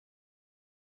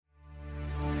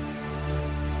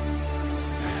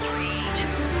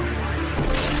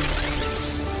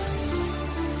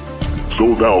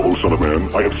So thou, O son of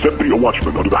man, I have set thee a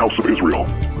watchman unto the house of Israel.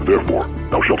 Therefore,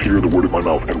 thou shalt hear the word of my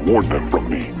mouth, and warn them from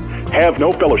me. Have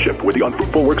no fellowship with the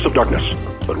unfruitful works of darkness,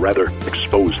 but rather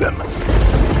expose them.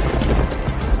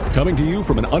 Coming to you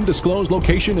from an undisclosed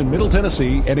location in Middle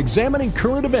Tennessee and examining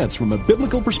current events from a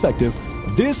biblical perspective,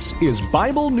 this is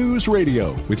Bible News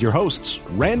Radio with your hosts,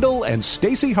 Randall and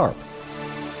Stacy Harp.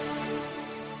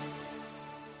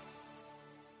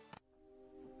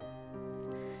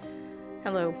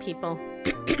 Hello, people.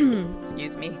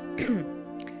 Excuse me.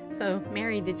 So,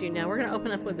 Mary, did you know? We're going to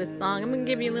open up with this song. I'm going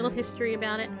to give you a little history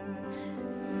about it.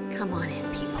 Come on in,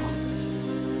 people.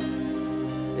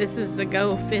 This is the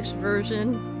Go Fish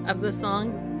version of the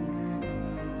song.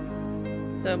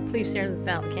 So please share this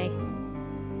out, okay?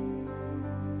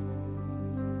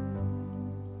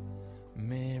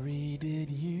 Mary, did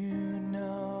you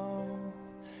know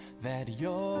that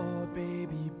your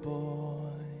baby boy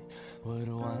would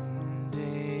one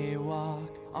day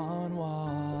walk on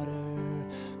water?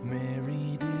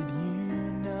 Mary, did you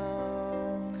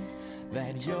know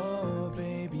that your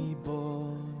baby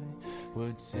boy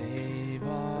would save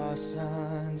our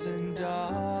sons and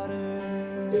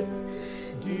daughters?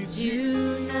 Did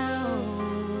you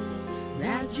know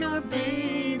that your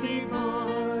baby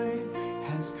boy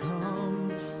has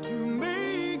come to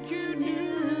make you new?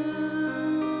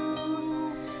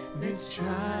 This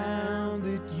child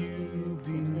that you've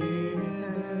delivered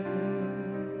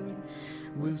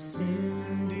will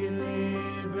soon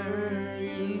deliver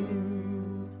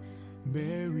you.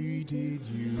 Mary, did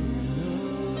you know?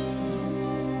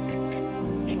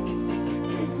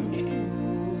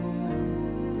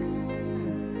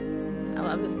 I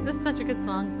love this. This is such a good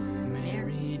song.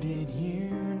 Mary, did you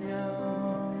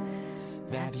know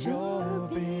that your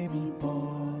baby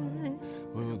boy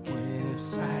will give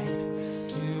sight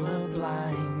to a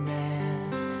blind man?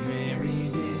 Mary,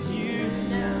 did you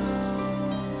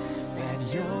know that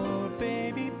your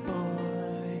baby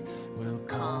boy will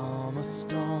calm a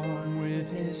storm with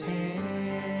his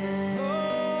hand?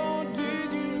 Oh,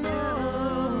 did you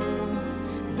know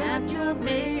that your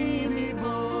baby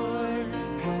boy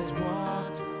has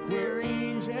walked where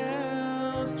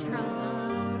angels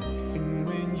trod? And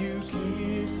when you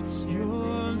kiss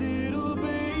your little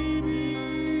baby,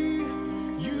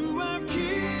 you have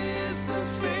kissed the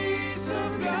face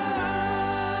of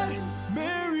God.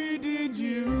 Mary, did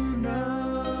you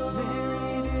know?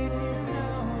 Mary, did you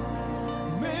know?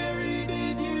 Mary,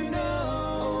 did you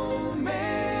know?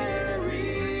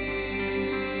 Mary,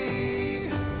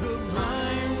 the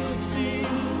blind will see,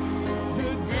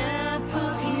 the deaf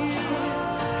will hear,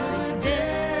 and the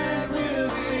dead will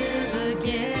live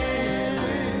again.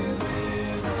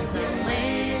 The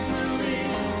lame will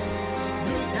live,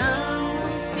 the dumb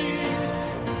will speak,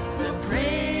 the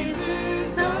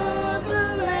praises of the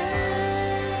Lamb.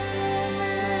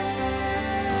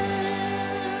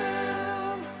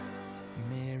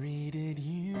 Mary, did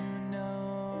you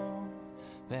know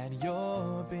that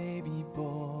your baby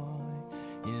boy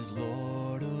is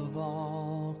Lord of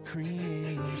all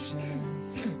creation?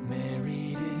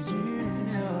 Mary, did you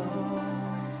know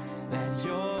that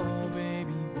your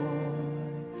baby boy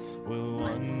will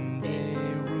one day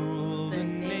rule the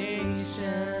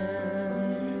nation?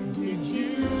 Did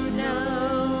you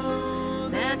know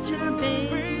that your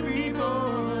baby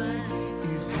boy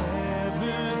is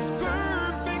heaven's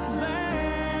perfect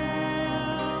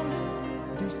lamb?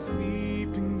 The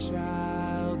sleeping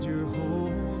child you're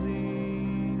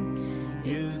holding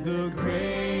is the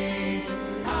great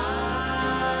I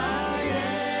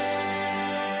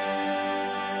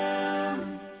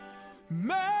am.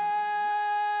 Mary.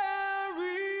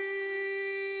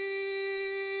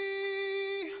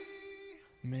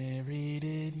 Mary,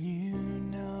 did you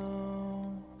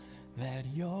know that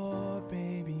your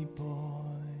baby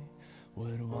boy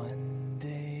would one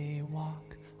day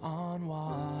walk on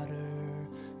water?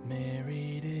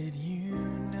 Mary, did you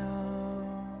know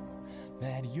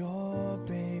that your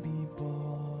baby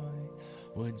boy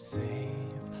would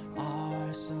save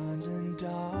our sons and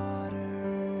daughters?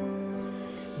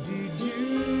 Did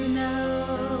you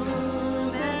know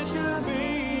that your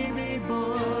baby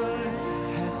boy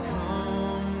has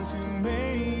come to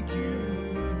make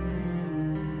you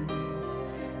new?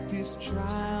 This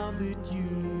child that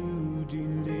you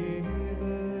delivered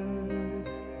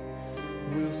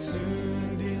will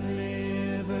soon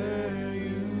deliver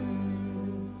you.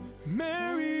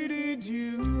 Mary, did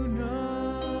you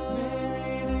know?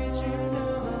 Mary, did you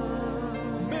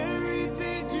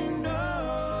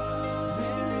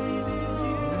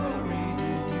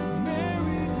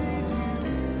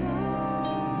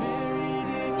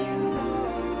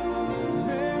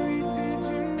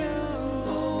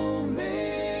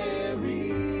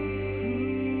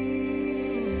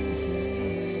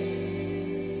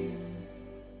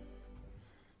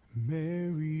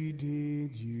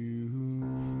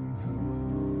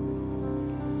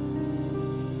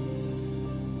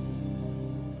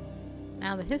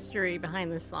Now, the history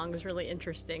behind this song is really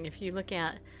interesting. If you look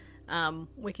at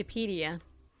Wikipedia,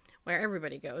 where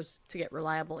everybody goes to get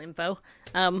reliable info,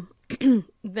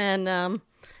 then that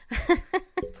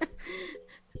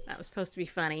was supposed to be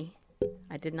funny.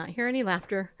 I did not hear any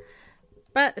laughter,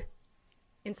 but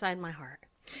inside my heart.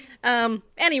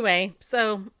 Anyway,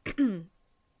 so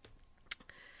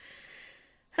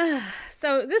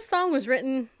so this song was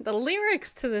written, the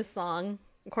lyrics to this song,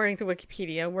 according to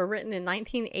Wikipedia, were written in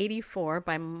 1984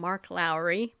 by Mark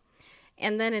Lowry.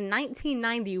 And then in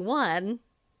 1991,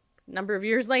 a number of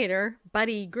years later,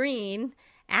 Buddy Green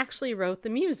actually wrote the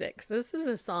music. So this is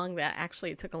a song that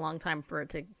actually took a long time for it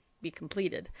to be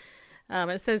completed.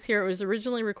 It says here it was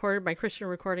originally recorded by Christian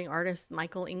recording artist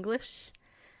Michael English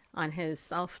on his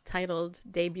self-titled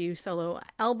debut solo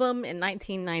album in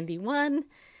 1991.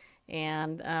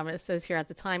 And it says here at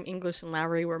the time, English and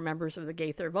Lowry were members of the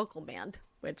Gaither Vocal Band,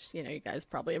 which, you know, you guys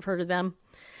probably have heard of them.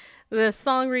 The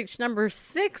song reached number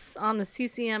 6 on the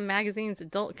CCM magazine's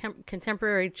adult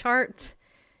contemporary chart.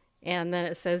 And then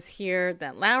it says here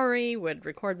that Lowry would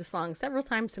record the song several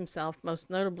times himself, most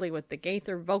notably with the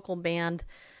Gaither Vocal Band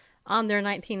on their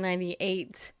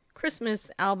 1998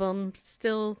 Christmas album,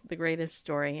 Still the Greatest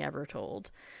Story Ever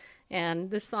Told. And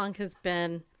this song has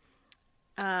been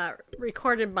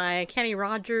recorded by Kenny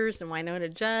Rogers and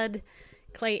Wynonna Judd,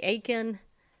 Clay Aiken,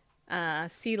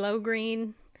 CeeLo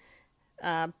Green,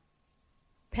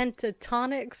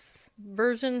 Pentatonix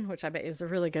version, which I bet is a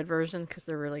really good version because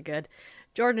they're really good,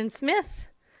 Jordan Smith,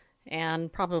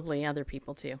 and probably other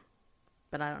people too,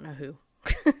 but I don't know who.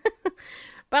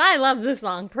 But I love this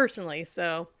song personally,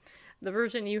 so the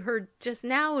version you heard just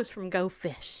now is from Go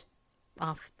Fish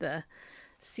off the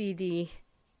CD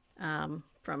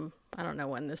from, I don't know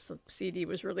when this CD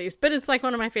was released, but it's like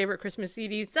one of my favorite Christmas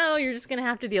CDs, so you're just going to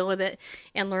have to deal with it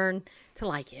and learn to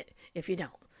like it if you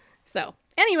don't. So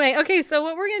anyway, okay, so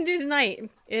what we're going to do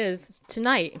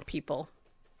tonight, people,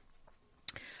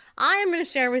 I am going to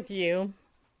share with you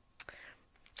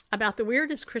about the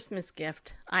weirdest Christmas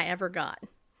gift I ever got.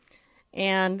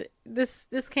 And this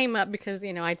came up because,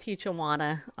 you know, I teach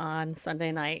Awana on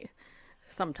Sunday night,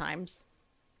 sometimes,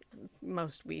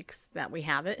 most weeks that we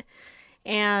have it.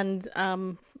 And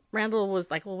Randall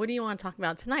was like, well, what do you want to talk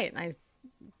about tonight? And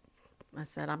I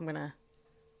said,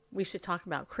 we should talk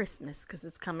about Christmas because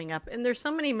it's coming up. And there's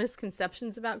so many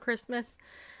misconceptions about Christmas,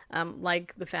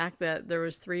 like the fact that there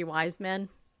was 3 wise men,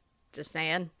 just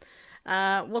saying.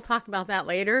 We'll talk about that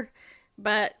later.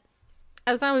 But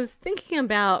as I was thinking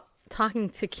about talking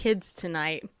to kids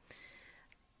tonight,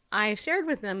 I shared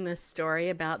with them this story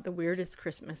about the weirdest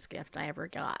Christmas gift I ever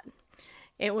got.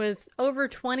 It was over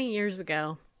 20 years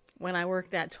ago when I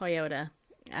worked at Toyota.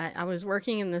 I was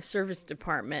working in the service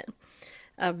department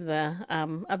of the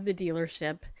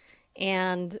dealership,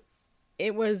 and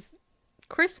it was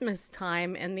Christmas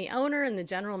time, and the owner and the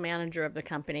general manager of the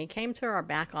company came to our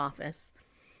back office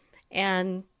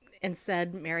and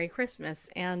said, Merry Christmas.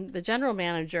 And the general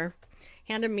manager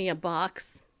handed me a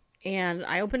box, and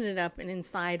I opened it up, and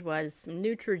inside was some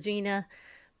Neutrogena,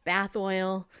 bath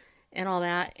oil, and all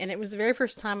that. And it was the very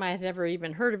first time I had ever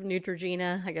even heard of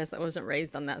Neutrogena. I guess I wasn't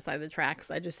raised on that side of the tracks.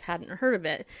 I just hadn't heard of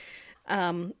it.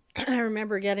 I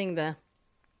remember getting the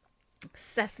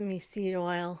sesame seed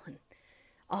oil and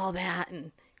all that,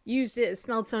 and used it. It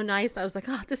smelled so nice. I was like,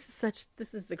 oh, this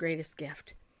is the greatest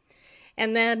gift.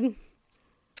 And then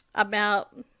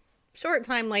about short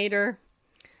time later,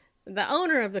 the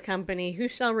owner of the company, who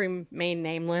shall remain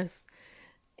nameless,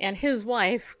 and his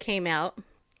wife came out,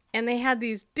 and they had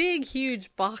these big,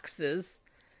 huge boxes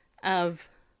of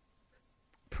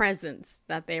presents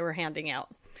that they were handing out.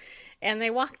 And they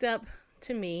walked up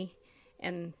to me,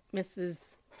 and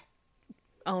Mrs.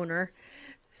 Owner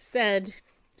said,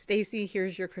 Stacy,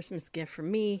 here's your Christmas gift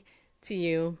from me to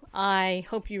you. I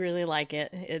hope you really like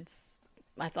it.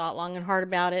 I thought long and hard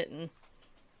about it, and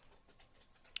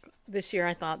this year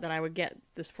I thought that I would get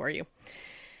this for you.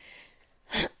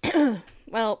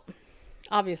 Well,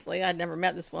 obviously I'd never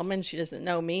met this woman. She doesn't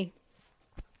know me.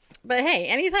 But hey,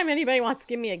 anytime anybody wants to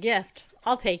give me a gift,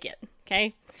 I'll take it.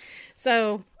 Okay.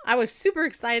 So I was super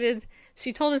excited.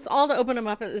 She told us all to open them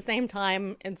up at the same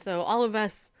time. And so all of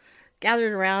us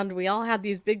gathered around. We all had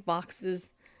these big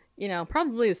boxes, you know,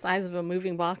 probably the size of a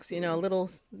moving box, you know, a little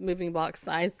moving box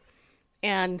size.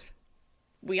 And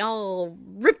we all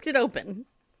ripped it open.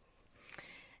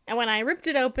 And when I ripped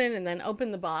it open and then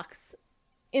opened the box,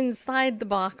 inside the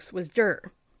box was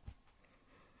dirt.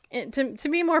 And to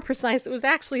be more precise, it was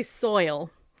actually soil.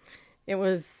 It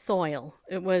was soil.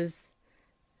 It was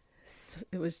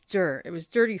dirt. It was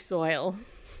dirty soil.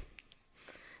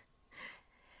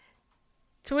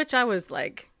 To which I was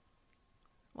like,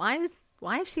 why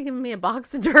why is she giving me a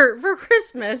box of dirt for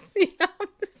Christmas?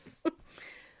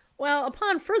 Well,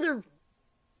 upon further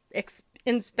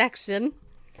inspection,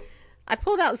 I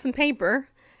pulled out some paper,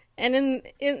 and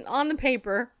on the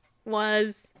paper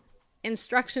was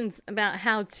instructions about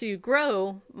how to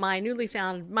grow my newly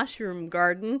found mushroom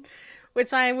garden,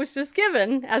 which I was just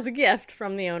given as a gift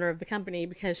from the owner of the company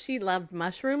because she loved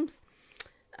mushrooms,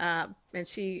 and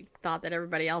she thought that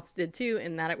everybody else did too,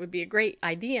 and that it would be a great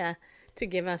idea to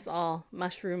give us all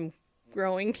mushroom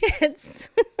growing kits.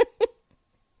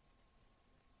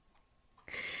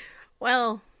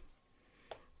 Well,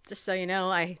 just so you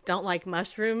know, I don't like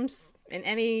mushrooms in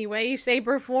any way, shape,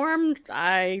 or form.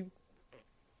 I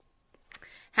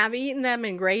have eaten them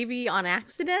in gravy on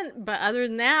accident, but other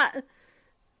than that,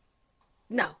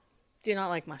 no, do not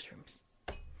like mushrooms.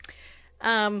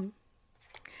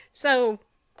 So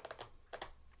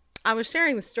I was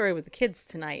sharing the story with the kids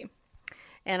tonight,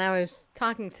 and I was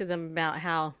talking to them about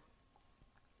how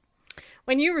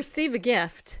when you receive a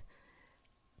gift,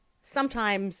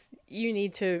 sometimes you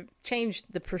need to change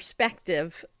the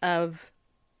perspective of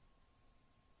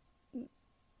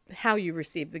how you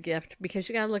receive the gift, because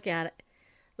you got to look at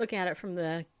it from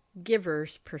the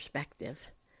giver's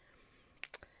perspective.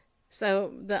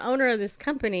 So the owner of this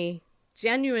company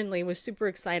genuinely was super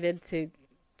excited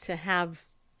to have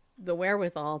the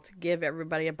wherewithal to give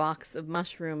everybody a box of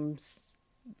mushrooms,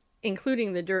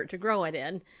 including the dirt to grow it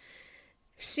in.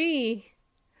 She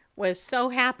was so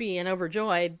happy and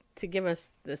overjoyed to give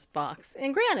us this box.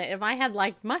 And granted, if I had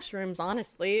liked mushrooms,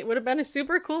 honestly, it would have been a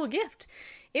super cool gift.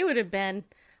 It would have been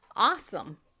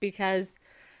awesome because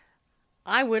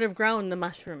I would have grown the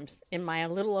mushrooms in my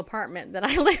little apartment that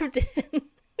I lived in.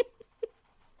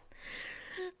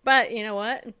 But you know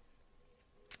what?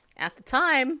 At the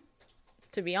time,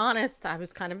 to be honest, I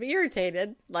was kind of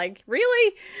irritated. Like,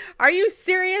 really? Are you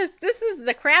serious? This is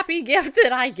the crappy gift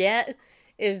that I get?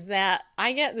 Is that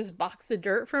I get this box of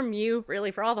dirt from you, really,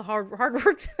 for all the hard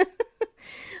work?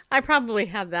 I probably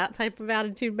had that type of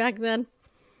attitude back then.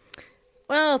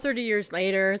 Well, 30 years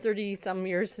later, 30-some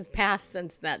years has passed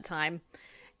since that time.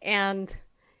 And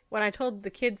what I told the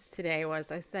kids today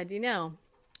was, I said,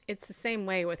 it's the same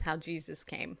way with how Jesus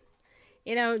came.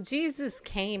 Jesus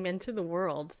came into the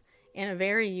world in a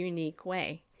very unique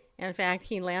way. And in fact,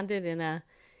 he landed in a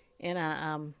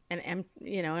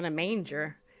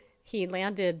manger. He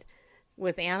landed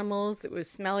with animals. It was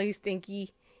smelly, stinky.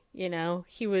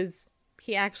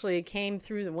 He actually came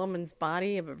through the woman's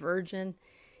body of a virgin.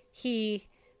 He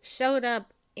showed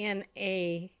up in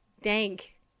a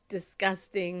dank,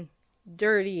 disgusting,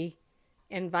 dirty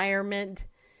environment.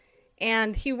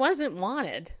 And he wasn't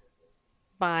wanted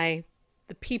by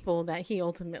the people that he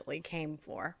ultimately came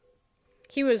for.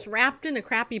 He was wrapped in a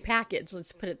crappy package,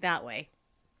 let's put it that way.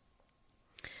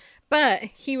 But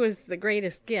he was the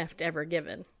greatest gift ever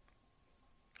given.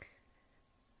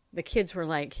 The kids were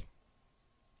like,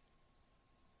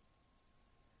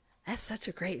 that's such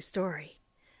a great story.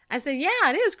 I said, yeah,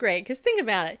 it is great, because think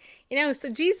about it. So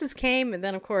Jesus came, and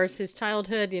then, of course, his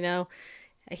childhood,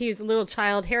 he was a little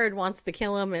child. Herod wants to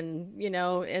kill him, and,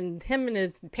 and him and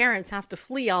his parents have to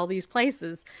flee all these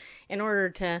places in order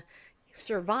to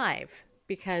survive.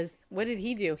 Because what did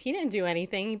he do? He didn't do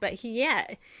anything, but he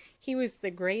was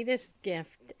the greatest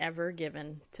gift ever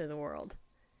given to the world.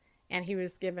 And he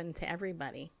was given to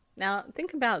everybody. Now,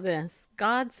 think about this.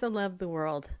 God so loved the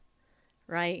world,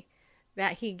 right,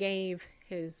 that he gave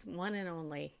his one and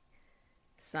only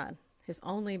Son, his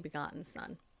only begotten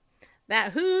Son,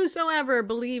 that whosoever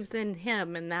believes in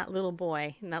him, and that little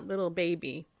boy, and that little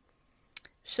baby,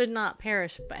 should not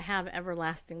perish but have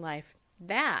everlasting life.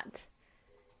 That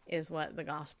is what the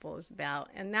gospel is about,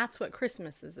 and that's what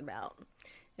Christmas is about.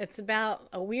 It's about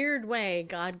a weird way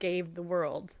God gave the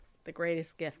world the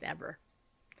greatest gift ever.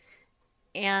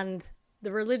 And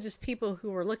the religious people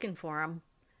who were looking for him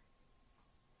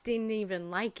didn't even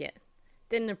like it,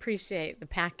 didn't appreciate the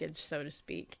package, so to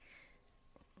speak.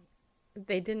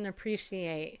 They didn't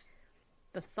appreciate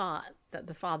the thought that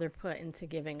the Father put into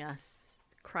giving us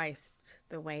Christ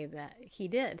the way that he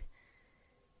did.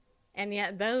 And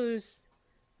yet those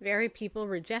very people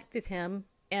rejected him,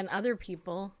 and other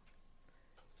people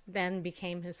then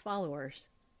became his followers.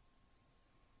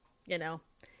 And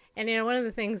one of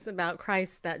the things about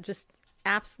Christ that just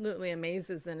absolutely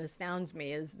amazes and astounds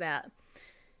me is that,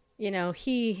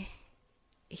 he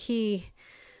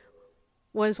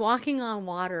was walking on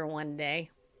water one day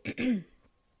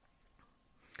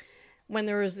when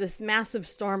there was this massive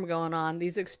storm going on.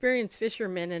 These experienced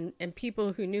fishermen and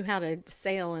people who knew how to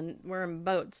sail and were in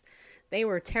boats, they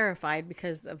were terrified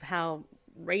because of how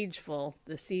rageful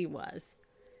the sea was.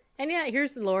 And yet,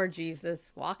 here's the Lord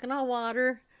Jesus walking on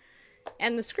water.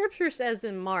 And the scripture says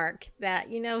in Mark that,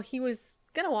 he was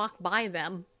going to walk by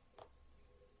them.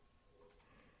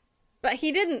 But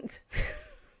he didn't.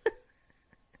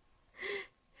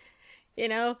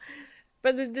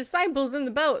 But the disciples in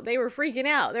the boat, they were freaking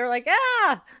out. They were like,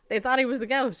 ah! They thought he was a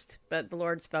ghost. But the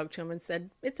Lord spoke to him and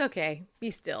said, it's okay. Be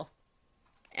still.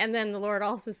 And then the Lord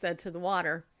also said to the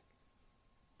water,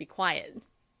 be quiet.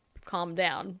 Calm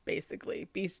down, basically.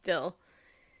 Be still.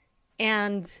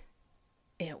 And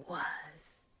it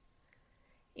was.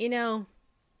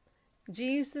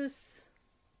 Jesus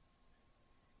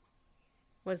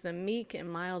was a meek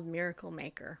and mild miracle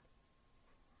maker.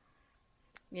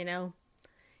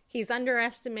 He's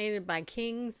underestimated by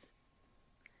kings,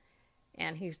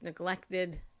 and he's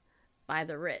neglected by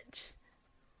the rich.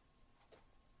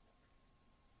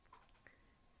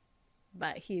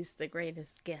 But he's the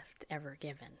greatest gift ever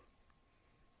given.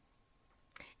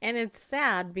 And it's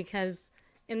sad because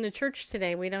in the church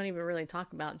today, we don't even really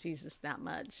talk about Jesus that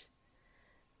much.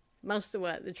 Most of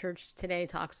what the church today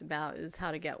talks about is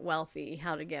how to get wealthy,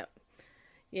 how to get,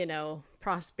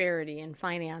 prosperity and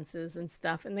finances and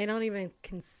stuff. And they don't even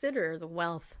consider the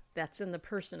wealth that's in the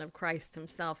person of Christ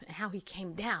himself and how he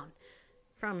came down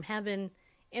from heaven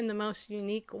in the most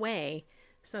unique way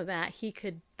so that he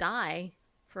could die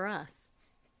for us.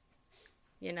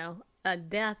 A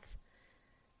death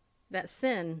that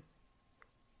sin,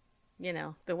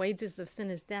 the wages of sin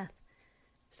is death.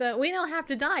 So we don't have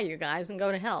to die, you guys, and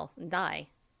go to hell and die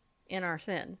in our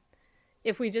sin.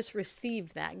 If we just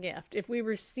receive that gift, if we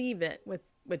receive it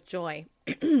with joy,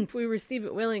 if we receive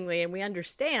it willingly and we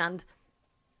understand,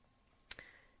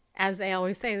 as they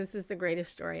always say, this is the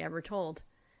greatest story ever told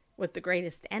with the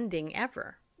greatest ending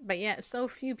ever. But yet so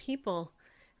few people,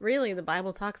 really, the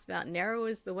Bible talks about narrow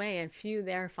is the way and few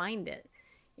there find it.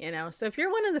 So if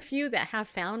you're one of the few that have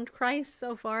found Christ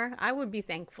so far, I would be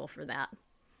thankful for that.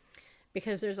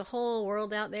 Because there's a whole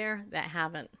world out there that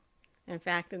haven't. In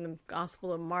fact, in the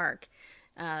Gospel of Mark,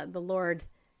 the Lord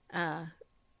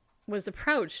was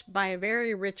approached by a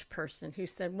very rich person who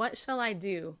said, what shall I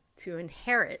do to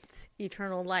inherit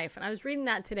eternal life? And I was reading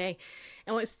that today,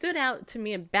 and what stood out to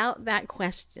me about that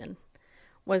question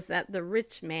was that the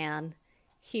rich man,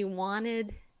 he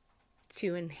wanted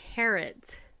to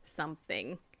inherit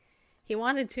something. He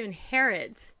wanted to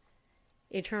inherit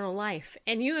eternal life.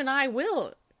 And you and I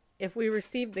will. If we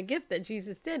receive the gift that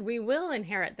Jesus did, we will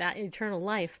inherit that eternal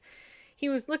life. He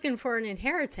was looking for an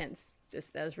inheritance,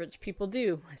 just as rich people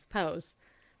do, I suppose.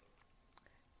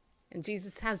 And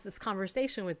Jesus has this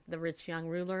conversation with the rich young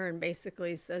ruler and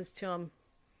basically says to him,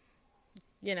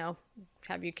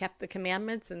 have you kept the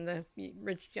commandments? And the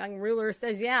rich young ruler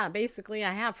says, yeah, basically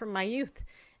I have from my youth.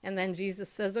 And then Jesus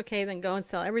says, okay, then go and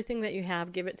sell everything that you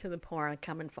have, give it to the poor, and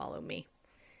come and follow me.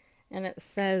 And it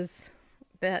says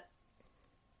that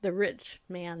the rich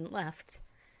man left,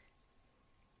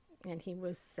 and he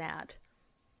was sad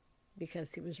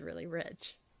because he was really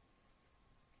rich.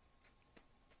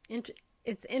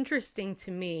 It's interesting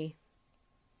to me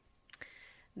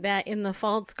that in the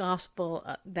false gospel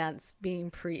that's being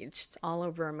preached all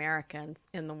over America and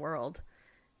in the world,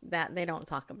 that they don't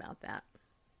talk about that.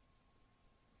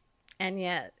 And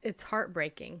yet it's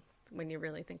heartbreaking when you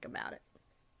really think about it.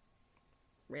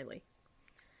 Really.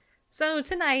 So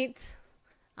tonight,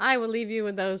 I will leave you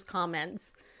with those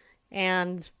comments,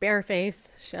 and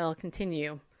Bareface shall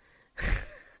continue.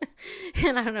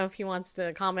 And I don't know if he wants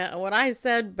to comment on what I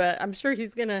said, but I'm sure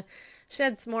he's going to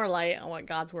shed some more light on what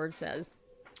God's word says.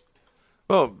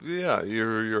 Well, yeah,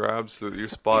 you're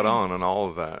spot on all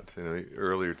of that.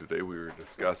 Earlier today we were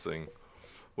discussing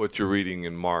what you're reading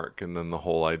in Mark, and then the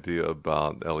whole idea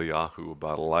about Eliyahu,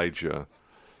 about Elijah,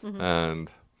 and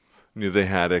they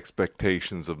had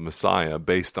expectations of Messiah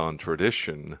based on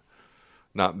tradition,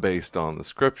 not based on the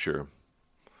Scripture.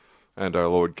 And our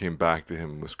Lord came back to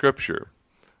him with Scripture.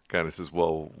 Kind of says,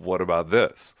 well, what about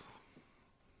this?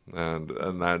 And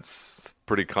that's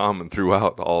pretty common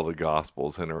throughout all the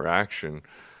Gospels, interaction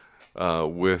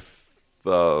with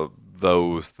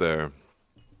those there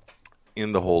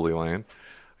in the Holy Land,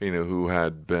 who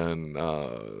had been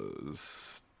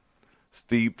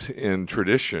steeped in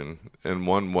tradition in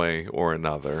one way or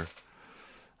another.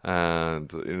 And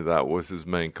that was his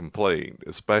main complaint,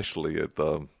 especially at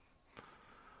the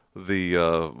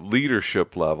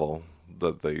leadership level,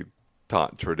 that they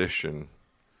taught tradition,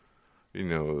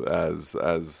 as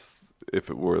if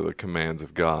it were the commands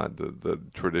of God. The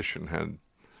tradition had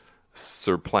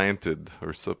supplanted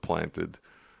the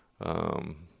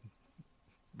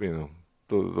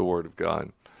Word of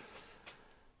God.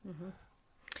 Mm-hmm.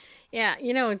 Yeah,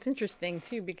 it's interesting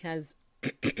too, because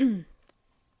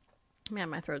Man,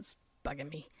 my throat's bugging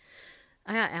me.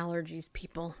 I got allergies,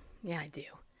 people. Yeah, I do.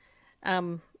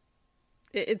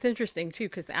 It's interesting, too,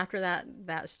 because after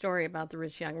that story about the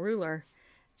rich young ruler,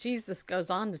 Jesus goes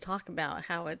on to talk about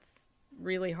how it's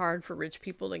really hard for rich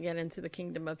people to get into the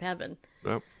kingdom of heaven.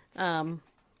 Yep.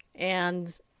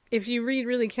 And if you read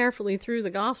really carefully through the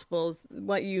Gospels,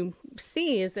 what you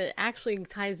see is it actually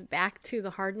ties back to the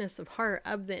hardness of heart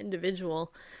of the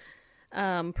individual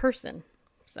person.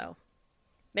 So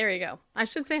there you go. I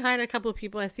should say hi to a couple of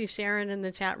people. I see Sharon in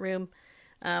the chat room.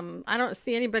 I don't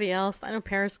see anybody else. I know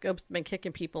Periscope's been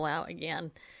kicking people out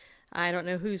again. I don't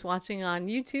know who's watching on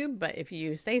YouTube, but if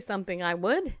you say something, I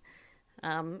would.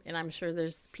 And I'm sure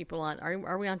there's people on.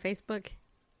 Are we on Facebook?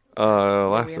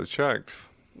 Last I checked.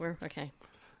 We're okay.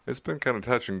 It's been kind of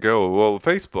touch and go. Well,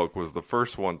 Facebook was the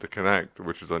first one to connect,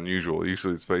 which is unusual.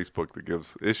 Usually it's Facebook that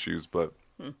gives issues, but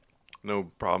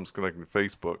no problems connecting to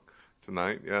Facebook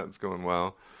tonight. Yeah, it's going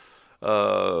well.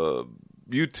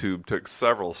 YouTube took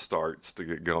several starts to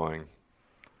get going,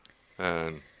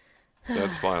 and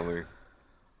that's finally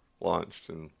launched,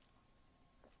 and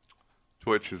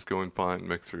Twitch is going fine,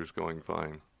 Mixer is going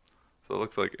fine. So it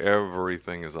looks like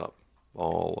everything is up.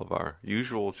 All of our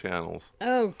usual channels.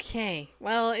 Okay.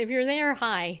 Well, if you're there,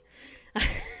 hi.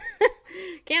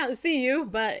 Can't see you,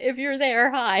 but if you're there,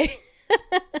 hi.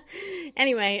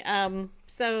 Anyway,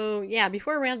 so yeah,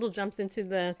 before Randall jumps into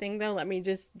the thing though, let me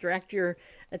just direct your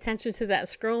attention to that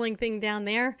scrolling thing down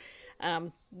there.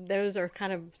 Those are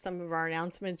kind of some of our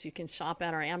announcements. You can shop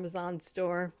at our Amazon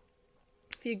store.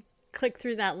 If you click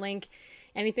through that link,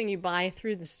 anything you buy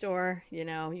through the store, you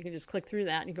can just click through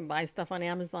that and you can buy stuff on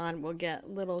Amazon. We'll get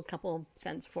couple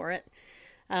cents for it.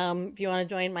 If you want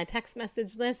to join my text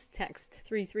message list, text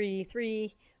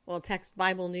text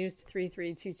Bible News to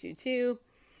 33222.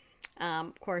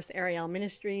 Of course, Ariel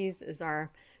Ministries is our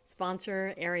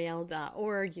sponsor,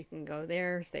 ariel.org. You can go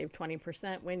there, save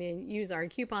 20% when you use our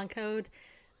coupon code,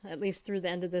 at least through the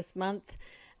end of this month.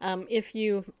 If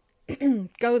you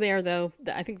go there, though,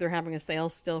 I think they're having a sale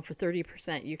still for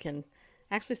 30%. You can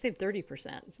actually save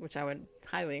 30%, which I would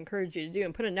highly encourage you to do.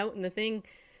 And put a note in the thing,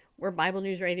 we're Bible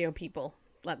News Radio people.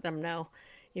 Let them know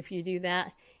if you do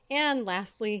that. And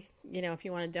lastly, if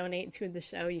you want to donate to the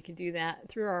show, you can do that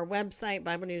through our website,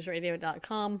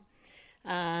 BibleNewsRadio.com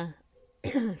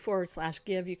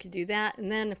 /give. You can do that.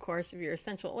 And then, of course, if you're an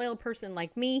essential oil person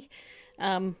like me,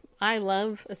 I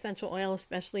love essential oil,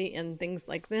 especially in things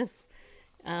like this.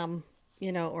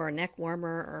 Or a neck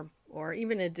warmer or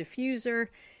even a diffuser,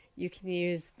 you can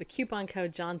use the coupon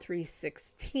code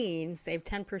John316, save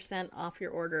 10% off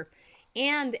your order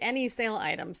and any sale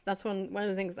items. That's one of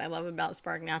the things I love about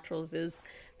Spark Naturals is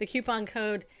the coupon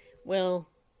code will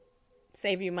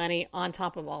save you money on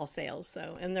top of all sales.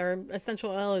 So, and their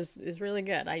essential oil is really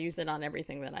good. I use it on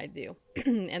everything that I do.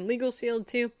 And Legal Shield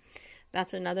too.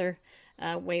 That's another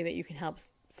way that you can help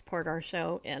support our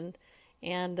show. And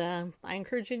I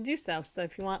encourage you to do so. So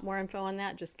if you want more info on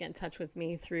that, just get in touch with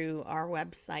me through our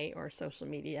website or social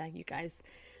media. You guys,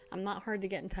 I'm not hard to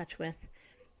get in touch with.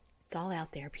 It's all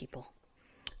out there, people.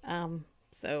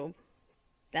 So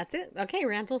that's it. Okay,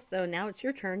 Randall. So now it's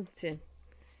your turn to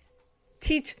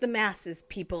teach the masses,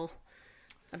 people,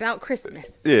 about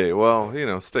Christmas. Yeah,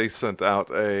 well, Stace sent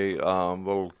out a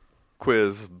little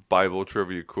quiz, Bible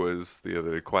trivia quiz the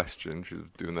other day. Question. She's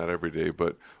doing that every day,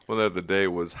 but one the other day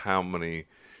was how many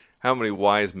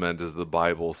wise men does the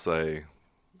Bible say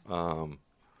came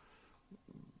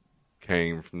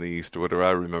from the east or whatever? I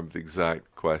remember the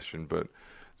exact question, but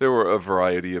there were a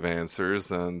variety of answers,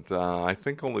 and I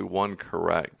think only one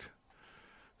correct.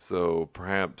 So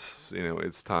perhaps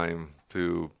it's time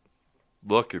to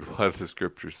look at what the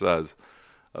Scripture says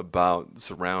about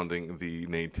surrounding the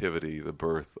nativity, the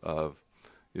birth of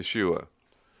Yeshua.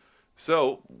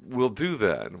 So we'll do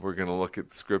that. We're going to look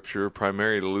at the Scripture,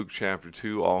 primarily Luke chapter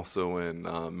 2, also in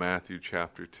Matthew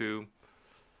chapter 2.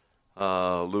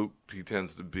 Luke, he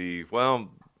tends to be,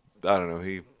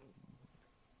 he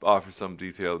offers some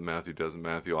detail that Matthew doesn't.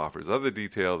 Matthew offers other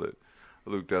detail that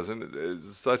Luke doesn't.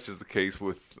 Such is the case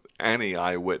with any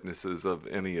eyewitnesses of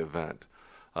any event.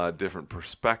 Different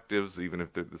perspectives, even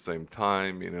if they're at the same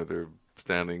time, they're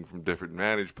standing from different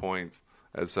vantage points,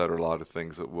 etc. A lot of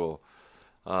things that will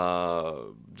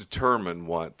determine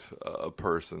what a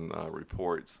person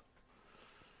reports.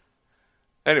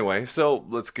 Anyway, so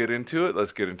let's get into it.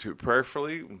 Let's get into it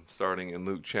prayerfully, starting in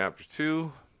Luke chapter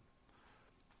 2.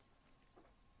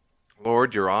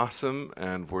 Lord, you're awesome,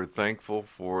 and we're thankful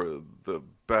for the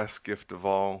best gift of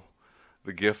all,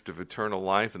 the gift of eternal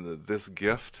life, and that this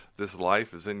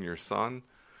life is in your Son,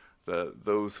 that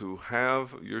those who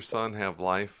have your Son have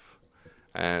life.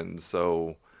 And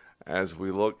so as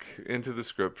we look into the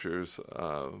scriptures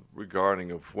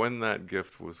regarding of when that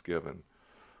gift was given.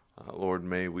 Lord,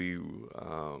 may we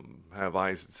have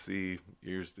eyes to see,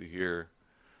 ears to hear,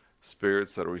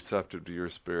 spirits that are receptive to your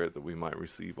spirit, that we might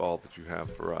receive all that you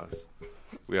have for us.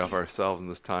 We offer ourselves in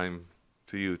this time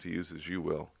to you to use as you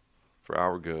will, for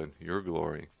our good, your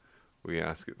glory. We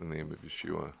ask it in the name of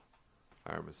Yeshua,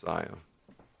 our Messiah.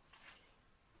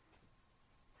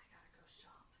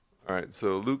 All right,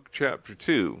 so Luke chapter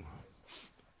 2.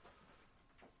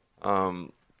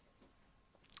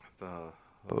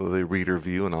 The reader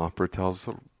view and opera tells us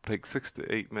it'll take 6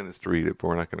 to 8 minutes to read it, but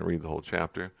we're not going to read the whole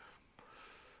chapter.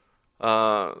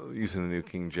 Using the New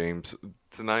King James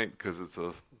tonight because it's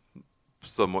a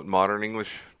somewhat modern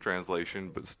English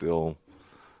translation, but still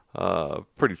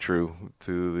pretty true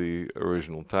to the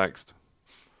original text.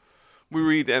 We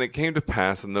read, "And it came to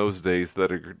pass in those days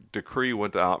that a decree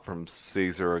went out from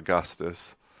Caesar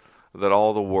Augustus that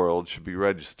all the world should be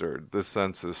registered. This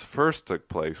census first took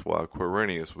place while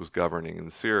Quirinius was governing in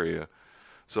Syria,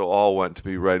 so all went to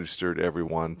be registered,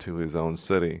 everyone to his own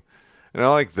city." And I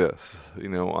like this,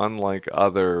 unlike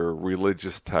other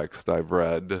religious texts I've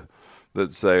read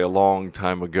that say a long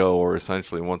time ago or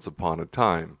essentially once upon a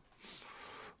time.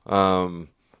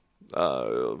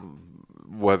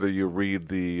 Whether you read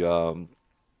the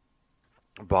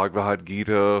Bhagavad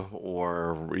Gita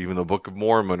or even the Book of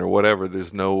Mormon or whatever,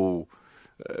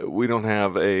 we don't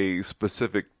have a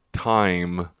specific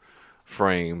time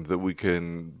frame that we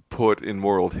can put in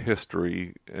world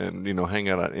history and, hang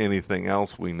out on anything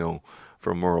else we know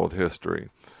from world history.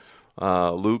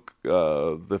 Luke,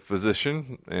 the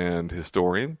physician and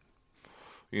historian,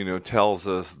 tells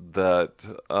us that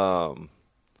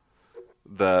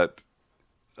that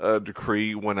a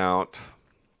decree went out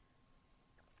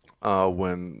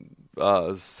when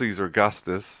Caesar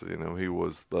Augustus, he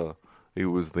was the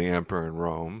emperor in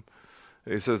Rome.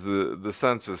 He says this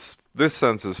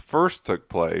census first took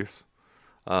place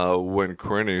when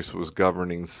Quirinius was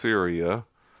governing Syria,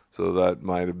 so that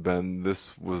might have been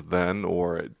this was then,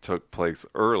 or it took place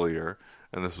earlier,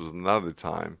 and this was another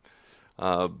time.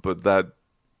 But that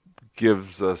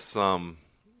gives us some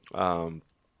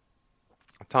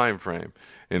time frame.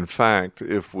 In fact,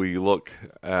 if we look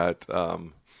at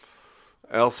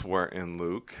elsewhere in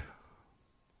Luke,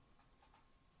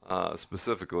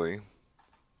 specifically,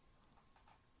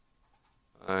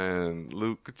 and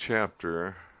Luke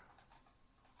chapter,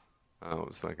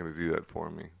 it's not going to do that for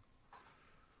me.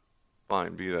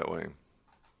 Fine, be that way.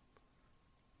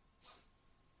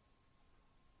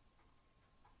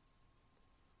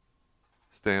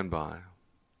 Stand by.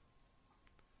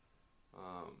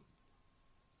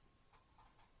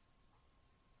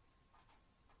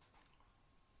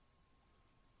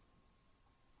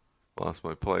 Lost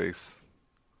my place.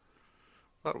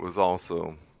 That was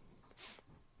also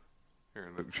here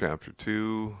in Luke chapter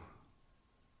 2.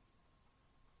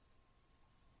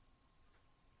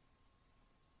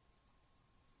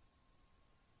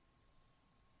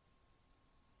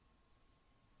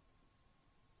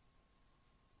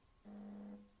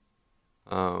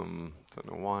 Don't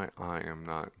know why I am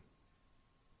not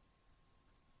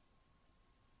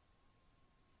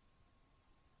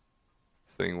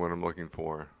seeing what I'm looking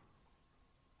for.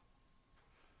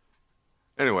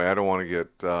 Anyway, I don't want to get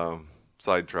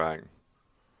sidetracked,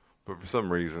 but for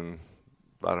some reason,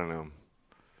 I don't know,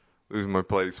 losing my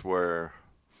place where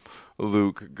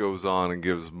Luke goes on and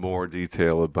gives more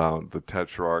detail about the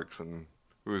tetrarchs and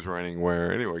who's reigning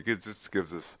where. Anyway, it just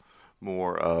gives us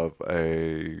more of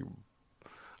a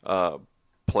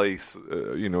place,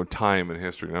 time in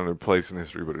history. Not a place in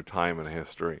history, but a time in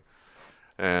history.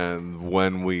 And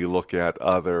when we look at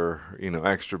other,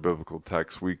 extra biblical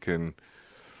texts, we can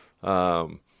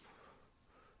have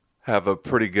a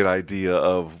pretty good idea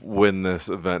of when this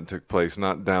event took place,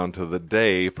 not down to the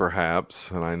day,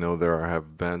 perhaps. And I know there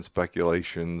have been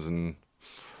speculations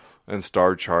and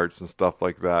star charts and stuff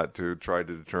like that to try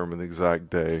to determine the exact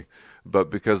day. But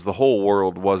because the whole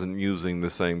world wasn't using the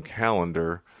same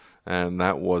calendar, and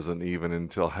that wasn't even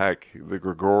until, the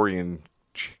Gregorian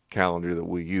calendar that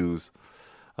we use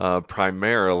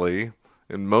primarily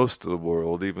in most of the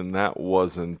world, even that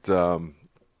wasn't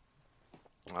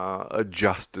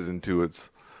adjusted into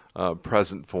its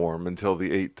present form until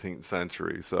the 18th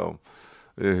century. So,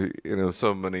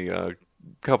 so many,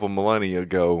 couple millennia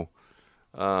ago,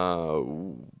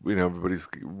 everybody's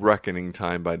reckoning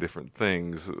time by different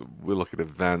things. We look at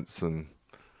events and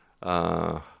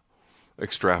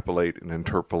extrapolate and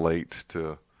interpolate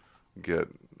to get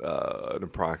an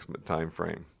approximate time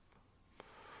frame,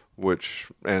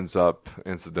 which ends up,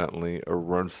 incidentally,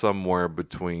 around somewhere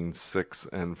between 6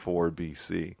 and 4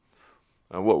 BC.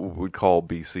 what we would call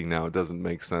BC now. It doesn't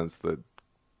make sense that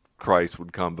Christ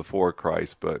would come before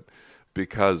Christ, but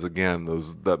because again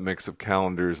that mix of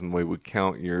calendars and the way we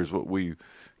count years, what we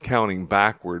counting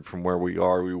backward from where we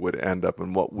are, we would end up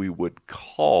in what we would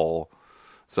call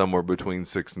somewhere between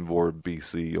 6 and 4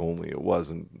 BC. Only it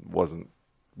wasn't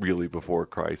really before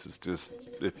Christ. It's just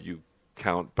if you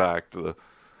count back to the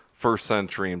first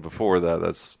century and before that,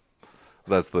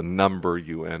 that's the number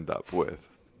you end up with.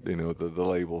 The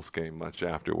labels came much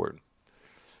afterward.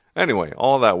 Anyway,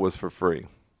 all that was for free.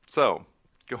 So,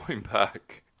 going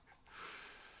back,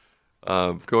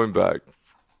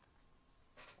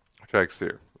 text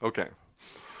here. Okay.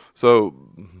 So,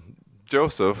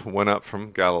 Joseph went up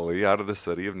from Galilee out of the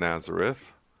city of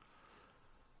Nazareth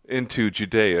into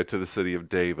Judea to the city of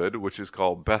David, which is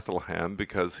called Bethlehem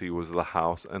because he was the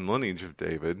house and lineage of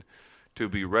David, to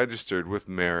be registered with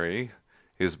Mary,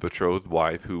 his betrothed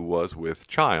wife, who was with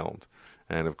child.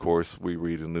 And of course, we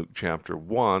read in Luke chapter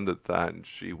 1 that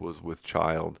she was with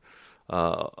child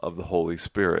of the Holy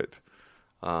Spirit.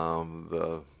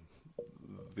 The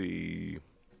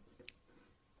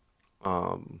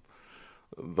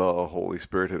Holy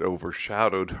Spirit had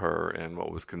overshadowed her, and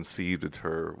what was conceived at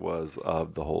her was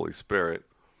of the Holy Spirit,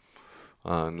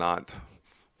 not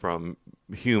from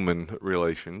human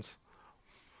relations.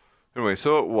 Anyway,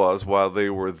 so it was, while they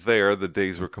were there, the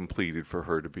days were completed for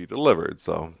her to be delivered.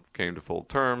 So, came to full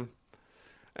term,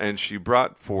 and she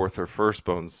brought forth her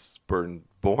firstborn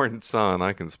son,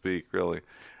 I can speak, really,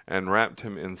 and wrapped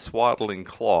him in swaddling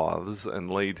cloths,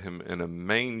 and laid him in a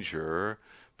manger,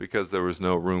 because there was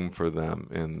no room for them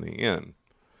in the inn.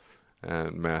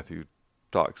 And Matthew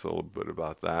talks a little bit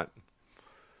about that.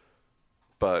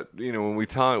 But, when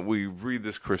we read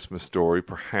this Christmas story,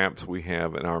 perhaps we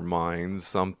have in our minds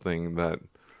something that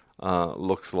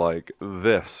looks like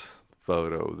this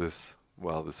photo, this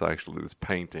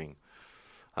painting.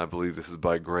 I believe this is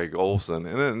by Greg Olson.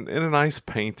 And in a nice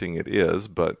painting it is,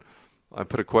 but I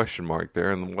put a question mark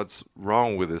there. And what's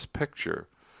wrong with this picture?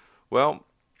 Well,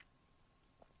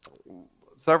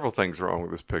 several things are wrong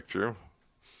with this picture.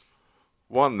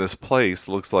 One, this place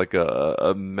looks like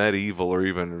a medieval or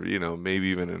even, maybe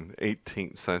even an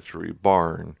 18th century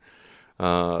barn.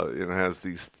 It has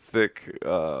these thick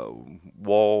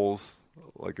walls,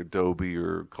 like adobe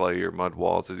or clay or mud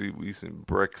walls. We see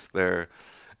bricks there,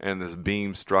 and this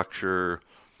beam structure,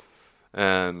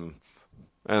 and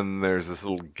there's this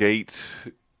little gate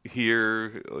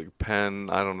here, like pen.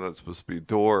 I don't know, that's supposed to be a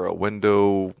door, a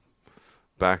window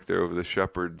back there over the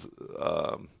shepherd's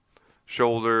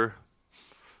shoulder.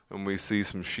 And we see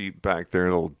some sheep back there, a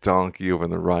little donkey over on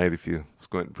the right. If you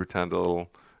squint and pretend a little,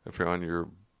 if you're on your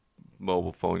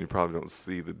mobile phone, you probably don't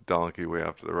see the donkey way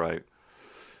off to the right.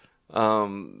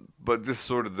 But just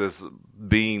sort of this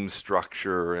beam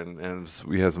structure, and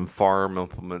we have some farm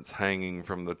implements hanging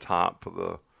from the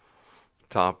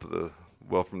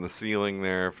from the ceiling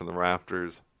there, from the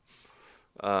rafters.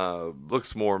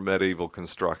 Looks more medieval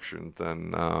construction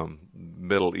than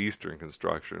Middle Eastern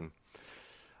construction.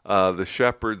 The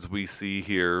shepherds we see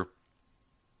here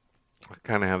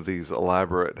kind of have these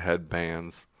elaborate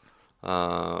headbands,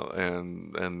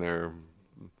 and their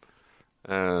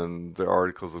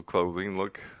articles of clothing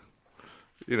look,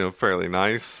 fairly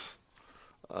nice,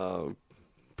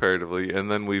 comparatively.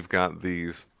 And then we've got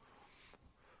these,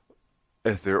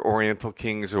 if they're Oriental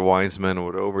kings or wise men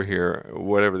or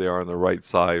whatever they are on the right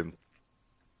side,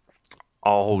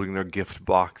 all holding their gift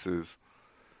boxes.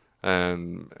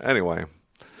 And anyway,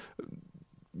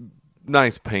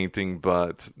 nice painting,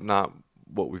 but not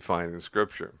what we find in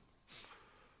Scripture.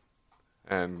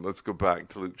 And let's go back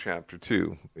to Luke chapter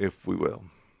 2, if we will.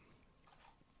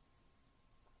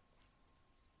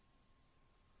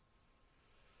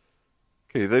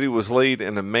 Okay, that he was laid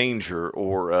in a manger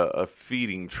or a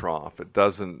feeding trough. It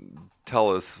doesn't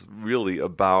tell us really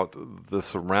about the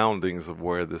surroundings of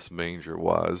where this manger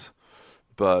was,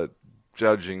 but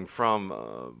judging from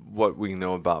what we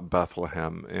know about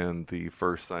Bethlehem in the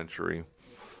first century,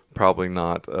 probably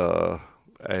not a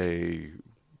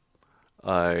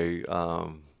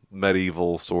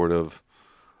medieval sort of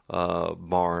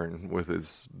barn with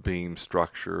its beam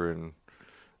structure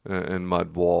and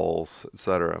mud walls,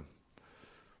 etc.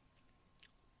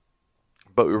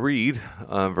 But we read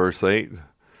verse 8,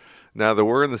 "Now there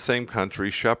were in the same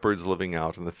country shepherds living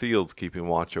out in the fields, keeping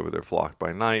watch over their flock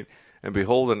by night. And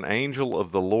behold, an angel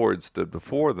of the Lord stood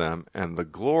before them, and the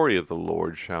glory of the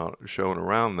Lord shone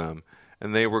around them,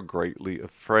 and they were greatly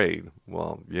afraid."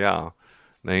 Well, yeah,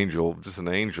 an angel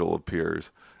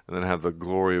appears, and then have the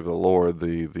glory of the Lord,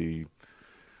 the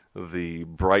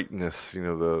brightness,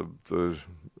 the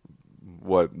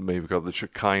what may be called the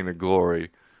Shekinah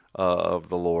glory of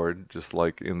the Lord, just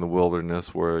like in the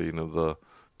wilderness where, the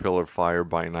pillar of fire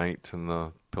by night and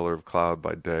the pillar of cloud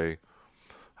by day,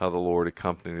 how the Lord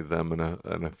accompanied them in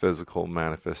a physical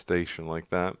manifestation like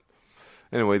that.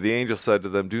 Anyway, the angel said to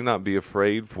them, "Do not be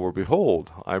afraid, for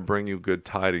behold, I bring you good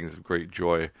tidings of great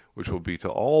joy, which will be to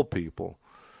all people.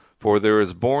 For there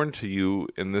is born to you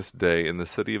in this day in the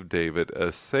city of David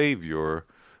a Savior,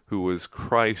 who is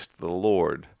Christ the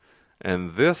Lord.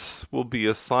 And this will be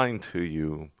a sign to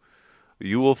you.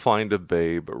 You will find a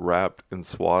babe wrapped in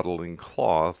swaddling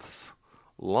cloths,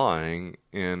 lying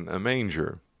in a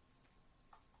manger."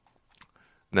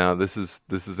 Now, this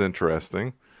is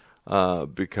interesting,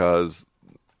 because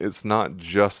it's not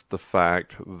just the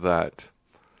fact that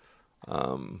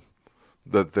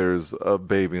that there's a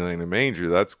baby laying in a manger.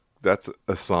 That's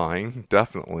a sign,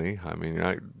 definitely. I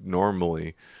mean,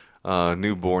 normally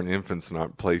newborn infants are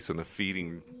not placed in a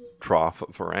feeding trough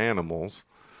for animals,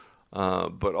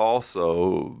 but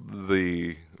also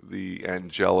the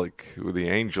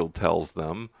angel tells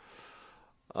them,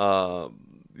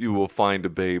 you will find a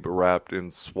babe wrapped in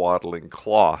swaddling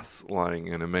cloths lying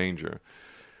in a manger.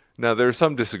 Now, there's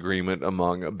some disagreement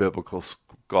among biblical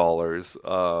scholars.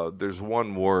 There's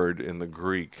one word in the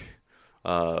Greek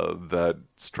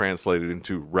that's translated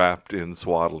into wrapped in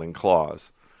swaddling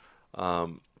cloths.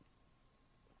 But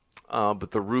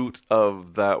the root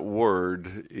of that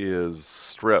word is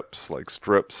strips, like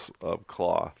strips of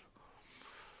cloth.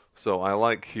 So I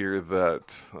like here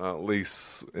that, at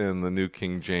least in the New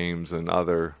King James and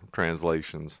other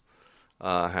translations,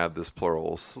 have this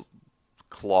plural,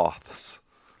 cloths,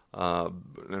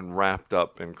 and wrapped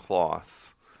up in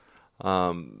cloths.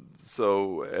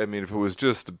 So, I mean, if it was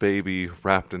just a baby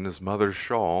wrapped in his mother's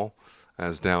shawl,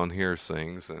 as Down Here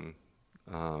sings, and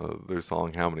their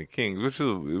song "How Many Kings," which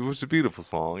was a beautiful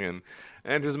song,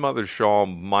 and his mother's shawl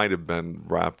might have been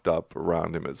wrapped up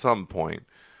around him at some point,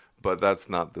 but that's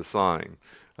not the sign.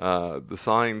 The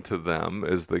sign to them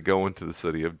is they go into the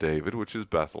city of David, which is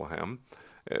Bethlehem.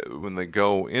 When they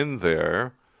go in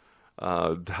there,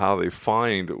 how they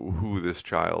find who this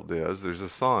child is, there's a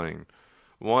sign.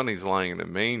 One, he's lying in a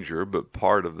manger, but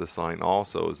part of the sign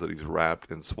also is that he's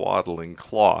wrapped in swaddling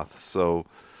cloth. So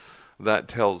that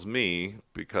tells me,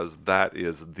 because that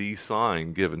is the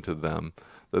sign given to them,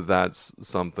 that that's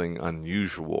something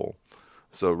unusual.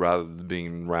 So rather than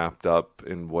being wrapped up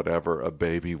in whatever a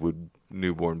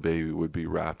newborn baby would be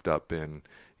wrapped up in,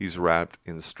 he's wrapped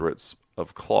in strips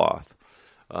of cloth,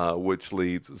 which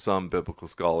leads some biblical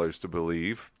scholars to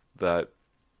believe that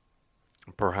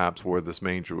perhaps where this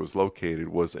manger was located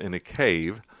was in a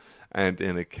cave, and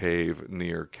in a cave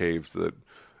near caves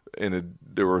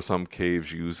there were some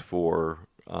caves used for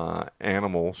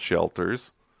animal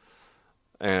shelters,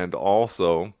 and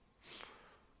also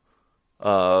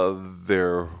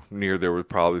there were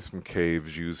probably some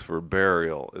caves used for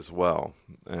burial as well.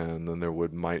 And then there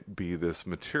might be this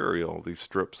material, these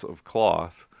strips of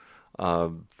cloth,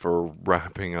 for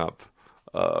wrapping up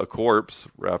a corpse,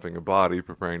 wrapping a body,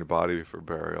 preparing a body for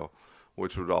burial,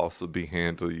 which would also be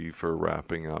handy for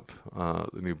wrapping up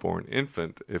the newborn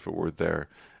infant if it were there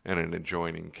in an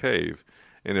adjoining cave.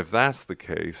 And if that's the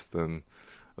case, then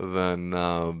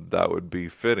that would be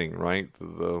fitting, right?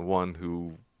 The one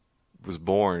who was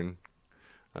born,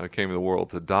 came to the world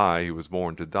to die, he was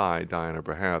born to die on our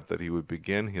behalf, that he would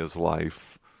begin his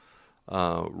life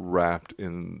wrapped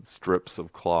in strips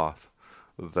of cloth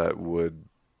that would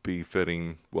be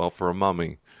fitting, well, for a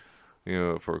mummy,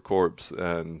 for a corpse.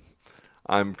 And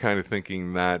I'm kind of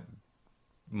thinking that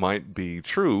might be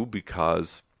true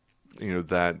because,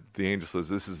 that the angel says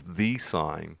this is the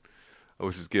sign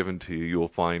which is given to you. You will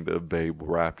find a babe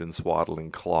wrapped in swaddling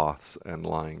cloths and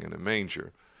lying in a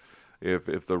manger. If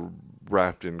the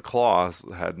wrapped in cloths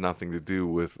had nothing to do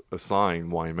with a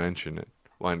sign, why mention it?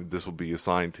 Why this will be a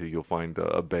sign to you, you'll find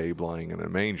a babe lying in a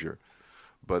manger.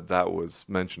 But that was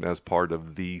mentioned as part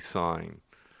of the sign,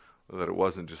 that it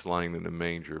wasn't just lying in a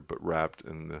manger, but wrapped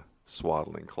in the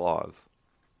swaddling cloths.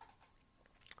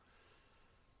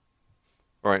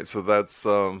 All right, so that's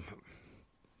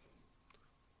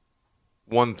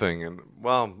one thing. And,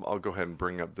 well, I'll go ahead and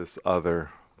bring up this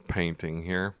other painting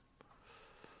here.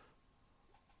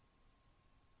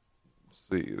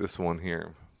 See, this one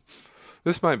here.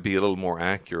 This might be a little more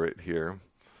accurate here.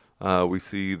 We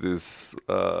see this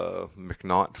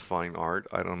McNaught Fine Art.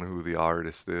 I don't know who the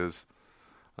artist is.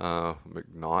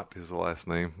 McNaught is the last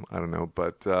name. I don't know.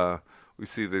 But we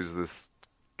see there's this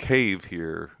cave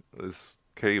here, this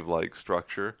cave-like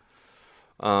structure.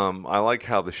 I like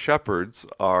how the shepherds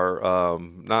are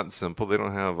not simple. They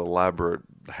don't have elaborate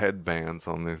headbands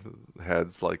on their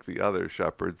heads like the other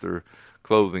shepherds. Their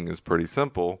clothing is pretty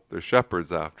simple. They're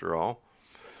shepherds after all,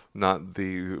 not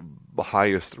the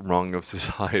highest rung of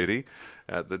society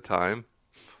at the time.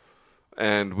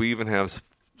 And we even have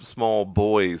small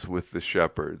boys with the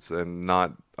shepherds, and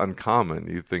not uncommon.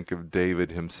 You think of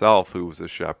David himself, who was a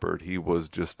shepherd. He was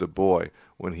just a boy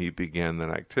when he began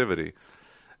that activity.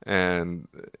 And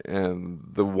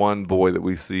the one boy that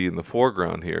we see in the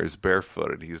foreground here is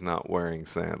barefooted. He's not wearing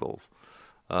sandals.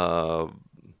 One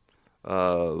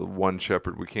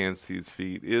shepherd, we can see his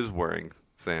feet, is wearing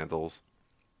sandals.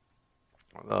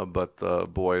 But the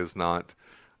boy is not,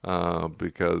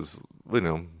 because,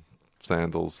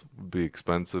 sandals would be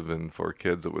expensive, and for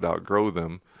kids that would outgrow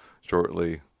them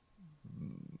shortly,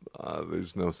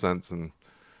 there's no sense in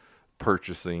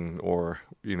purchasing or,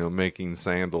 making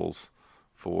sandals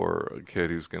for a kid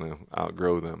who's going to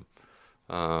outgrow them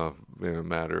in a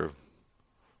matter of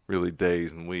really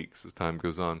days and weeks as time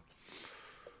goes on.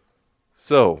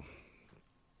 So,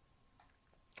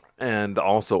 and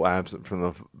also absent from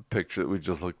the picture that we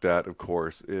just looked at, of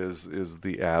course, is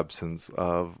the absence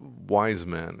of wise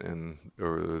men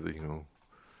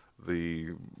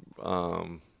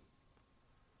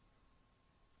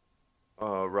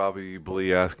Robbie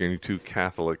Blee asking, are you too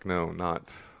Catholic? No,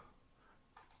 not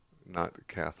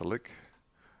Catholic.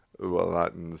 Well,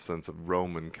 not in the sense of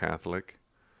Roman Catholic.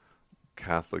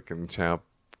 Catholic and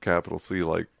capital C,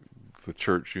 like the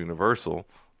Church Universal,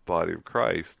 body of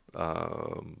Christ.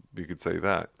 You could say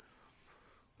that.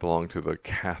 Belong to the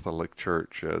Catholic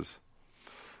Church as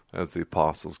the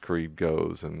Apostles' Creed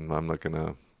goes. And I'm not going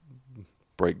to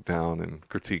break down and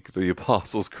critique the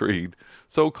Apostles' Creed,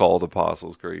 so-called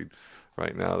Apostles' Creed.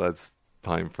 Right now, that's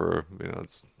time for,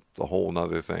 it's a whole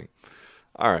nother thing.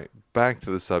 All right, back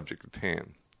to the subject at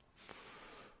hand.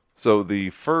 So the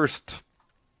first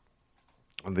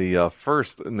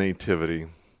nativity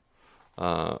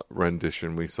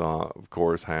rendition we saw, of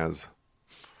course, has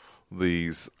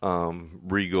these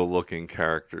regal-looking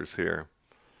characters here.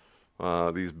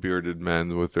 These bearded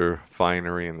men with their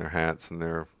finery and their hats and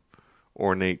their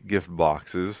ornate gift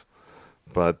boxes.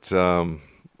 But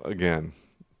again,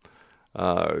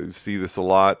 you see this a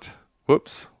lot.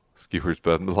 Whoops. Skeeter's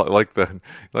button. Like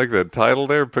that title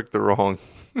there. Picked the wrong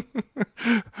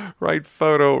right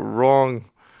photo.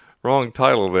 Wrong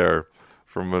title there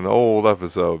from an old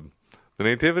episode. The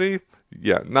Nativity?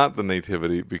 Yeah, not the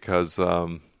Nativity because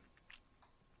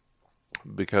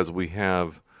we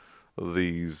have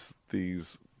these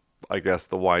I guess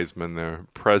the wise men there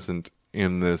present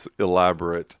in this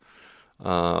elaborate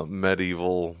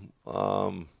medieval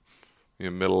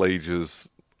Middle Ages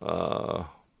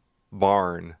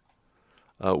barn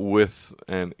with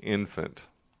an infant.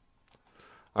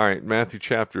 All right, Matthew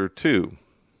chapter 2.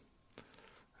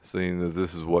 Seeing that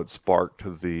this is what sparked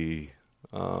the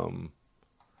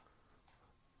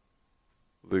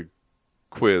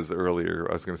quiz earlier.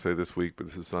 I was going to say this week, but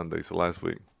this is Sunday, so last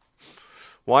week.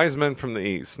 Wise men from the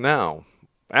east. Now,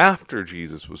 after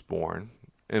Jesus was born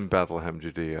in Bethlehem,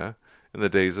 Judea, in the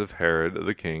days of Herod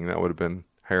the king, that would have been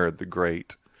Herod the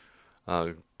Great,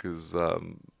 because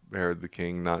Herod the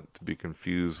king, not to be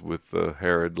confused with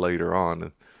Herod later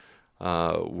on,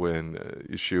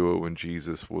 when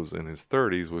Jesus was in his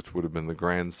 30s, which would have been the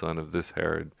grandson of this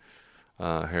Herod,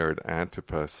 Herod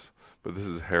Antipas. But this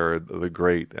is Herod the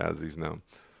Great, as he's known.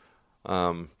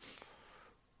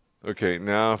 Okay,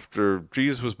 now after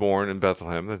Jesus was born in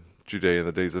Bethlehem, Judea, in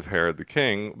the days of Herod the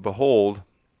king, behold,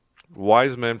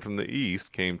 wise men from the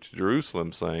east came to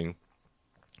Jerusalem, saying,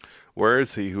 where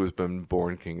is he who has been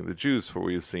born King of the Jews? For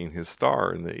we have seen his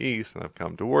star in the east, and have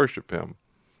come to worship him.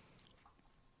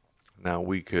 Now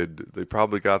they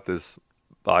probably got this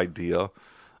idea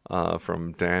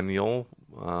from Daniel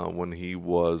when he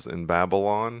was in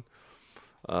Babylon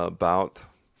about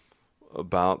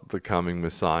the coming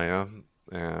Messiah.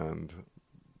 And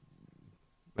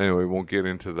anyway, we won't get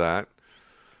into that.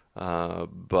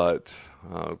 But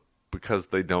because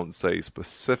they don't say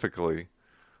specifically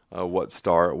what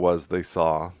star it was they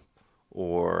saw,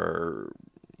 or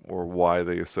why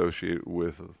they associate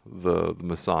with the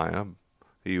Messiah,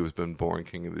 he who has been born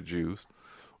King of the Jews,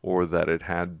 or that it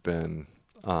had been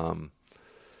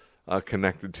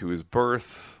connected to his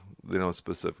birth, they don't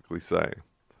specifically say.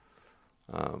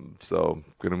 So I'm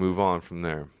going to move on from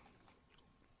there.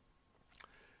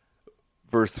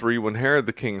 Verse 3, when Herod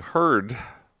the king heard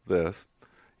this,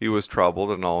 he was troubled,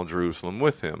 and all Jerusalem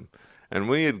with him. And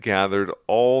when he had gathered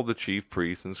all the chief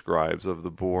priests and scribes of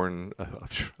the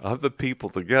people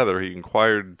together, he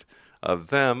inquired of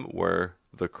them where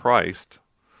the Christ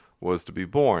was to be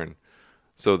born.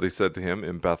 So they said to him,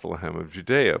 in Bethlehem of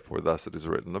Judea, for thus it is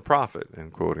written the prophet,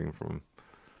 and quoting from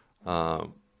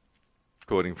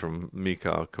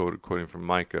Micah, quoting from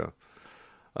Micah.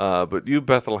 But you,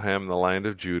 Bethlehem, the land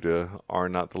of Judah, are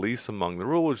not the least among the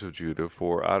rulers of Judah,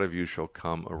 for out of you shall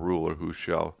come a ruler who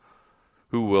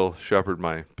will shepherd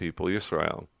my people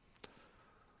Israel.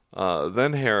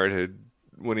 Then Herod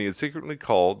when he had secretly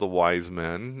called the wise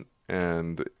men,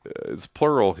 and it's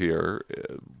plural here,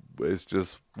 it's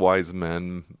just wise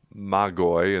men,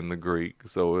 magoi in the Greek,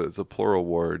 so it's a plural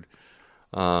word.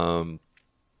 We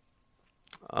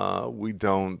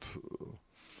don't.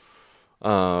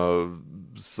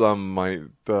 Some might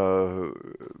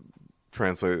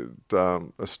translate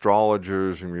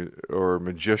astrologers or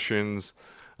magicians,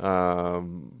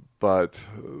 but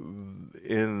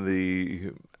in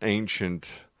the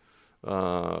ancient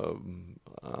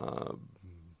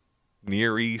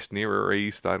Near East,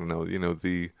 I don't know,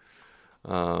 the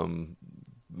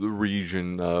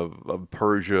region of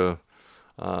Persia,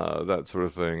 that sort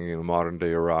of thing, modern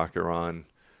day Iraq, Iran.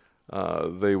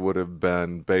 They would have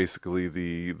been basically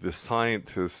the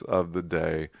scientists of the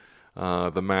day,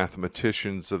 the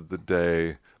mathematicians of the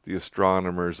day, the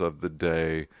astronomers of the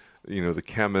day, the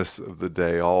chemists of the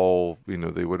day. All,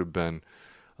 they would have been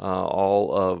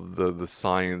all of the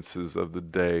sciences of the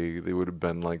day. They would have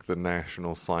been like the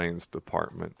National Science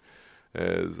Department,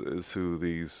 is who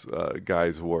these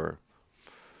guys were.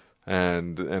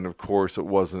 And of course, it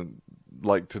wasn't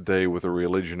like today with a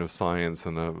religion of science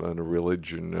and a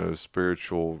religion, a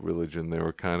spiritual religion. They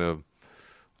were kind of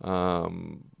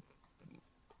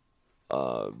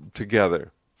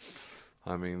together.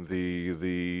 I mean,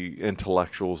 the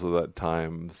intellectuals of that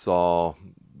time saw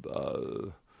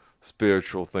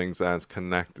spiritual things as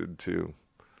connected to,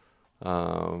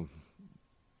 the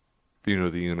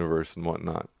universe and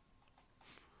whatnot.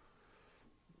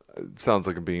 It sounds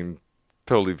like I'm being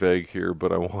totally vague here,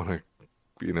 but I want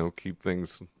to keep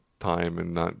things time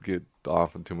and not get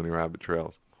off on too many rabbit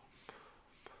trails.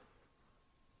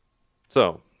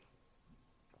 So,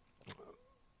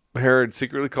 Herod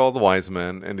secretly called the wise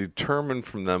men and determined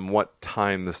from them what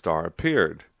time the star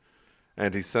appeared.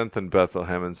 And he sent them to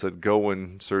Bethlehem and said, go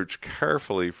and search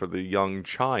carefully for the young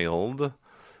child.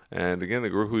 And again,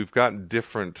 we've gotten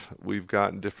different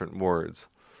words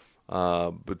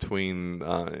between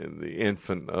the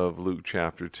infant of Luke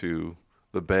chapter 2,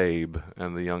 the babe,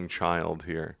 and the young child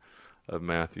here of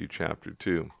Matthew chapter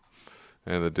 2.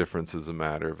 And the difference is a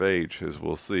matter of age, as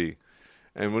we'll see.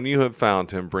 And when you have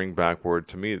found him, bring back word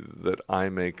to me, that I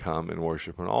may come and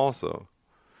worship him also.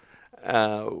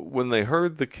 When they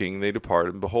heard the king, they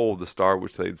departed, and behold, the star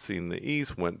which they had seen in the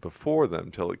east went before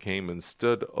them, till it came and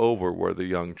stood over where the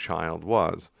young child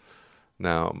was.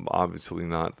 Now, obviously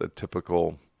not the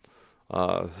typical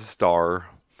star,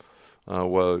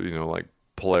 like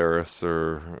Polaris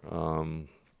or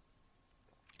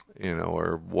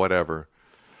or whatever,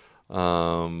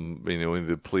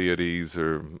 the Pleiades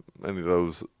or any of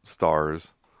those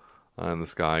stars in the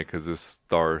sky, because this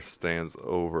star stands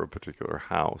over a particular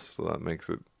house, so that makes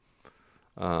it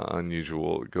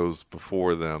unusual. It goes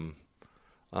before them,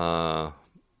 and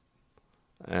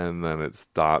then it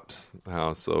stops the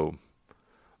house. So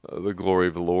the glory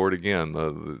of the Lord, again,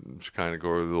 the Shekinah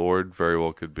glory of the Lord very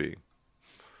well could be.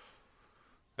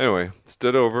 Anyway,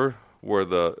 stood over where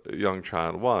the young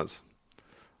child was.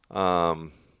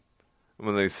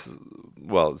 It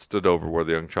stood over where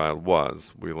the young child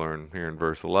was. We learn here in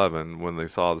verse 11, when they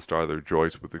saw the star, they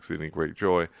rejoiced with exceeding great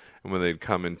joy. And when they'd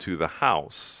come into the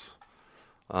house,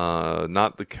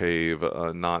 not the cave,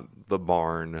 not the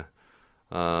barn,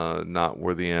 not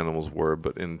where the animals were,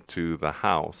 but into the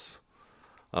house,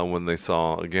 when they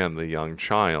saw again the young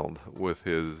child with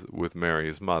Mary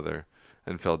his mother,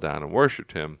 and fell down and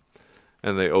worshipped him.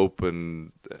 And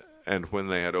when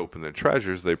they had opened their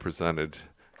treasures, they presented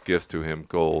gifts to him,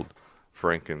 gold,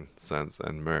 frankincense,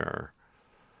 and myrrh.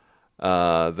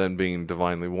 Then being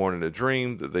divinely warned in a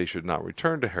dream that they should not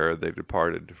return to Herod, they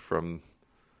departed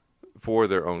for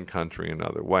their own country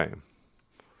another way.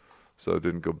 So it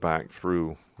didn't go back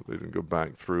through. They didn't go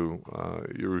back through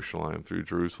Jerusalem, through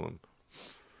Jerusalem.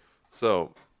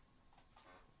 So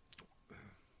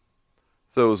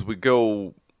as we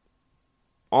go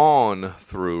on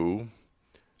through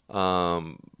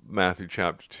Matthew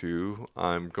chapter 2,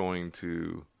 I'm going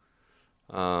to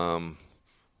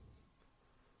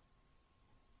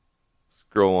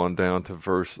scroll on down to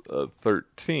verse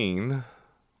 16.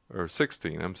 It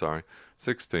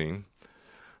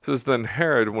says, Then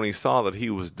Herod, when he saw that he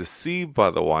was deceived by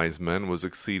the wise men, was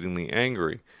exceedingly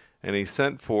angry. And he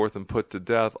sent forth and put to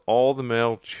death all the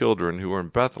male children who were in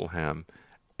Bethlehem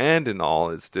and in all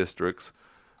its districts,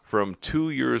 from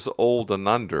 2 years old and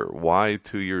under. Why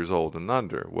 2 years old and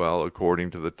under? Well,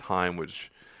 according to the time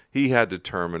which he had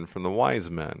determined from the wise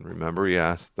men. Remember, he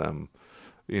asked them,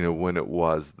 when it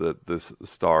was that this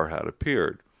star had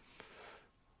appeared.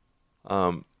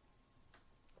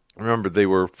 Remember, they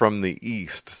were from the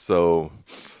east, so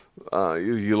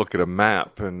you look at a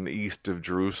map, and east of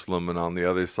Jerusalem and on the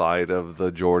other side of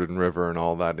the Jordan River and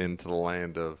all that into the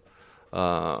land of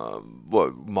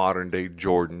modern-day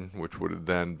Jordan, which would have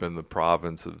then been the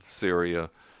province of Syria.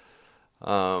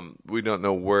 We don't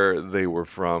know where they were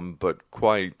from, but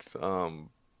quite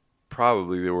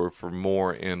probably they were from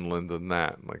more inland than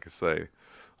that. Like I say,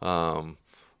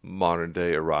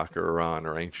 modern-day Iraq or Iran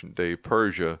or ancient-day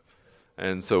Persia.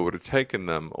 And so it would have taken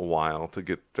them a while to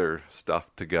get their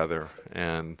stuff together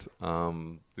and,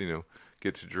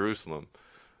 get to Jerusalem.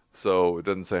 So it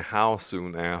doesn't say how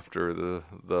soon after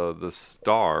the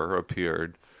star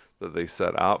appeared that they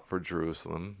set out for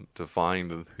Jerusalem to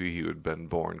find who he had been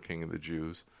born, King of the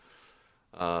Jews.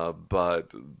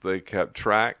 But they kept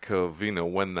track of,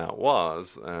 when that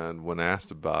was, and when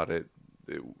asked about it,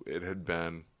 it had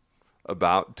been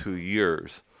about 2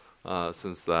 years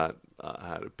since that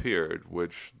had appeared,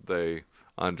 which they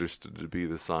understood to be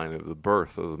the sign of the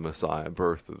birth of the Messiah,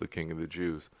 birth of the King of the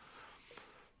Jews.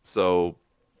 So,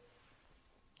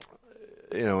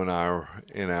 in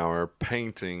our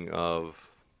painting of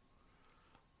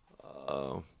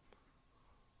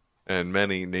and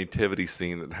many nativity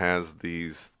scene that has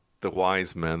the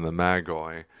wise men, the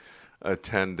Magi,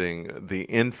 attending the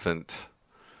infant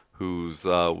who's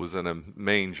was in a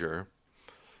manger,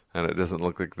 and it doesn't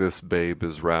look like this babe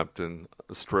is wrapped in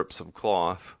strips of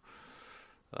cloth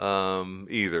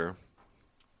either.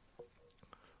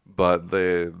 But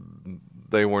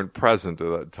they weren't present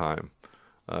at that time.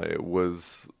 It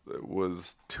was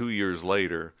 2 years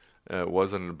later. It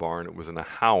wasn't in a barn. It was in a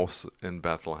house in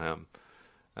Bethlehem.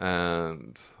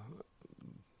 And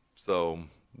so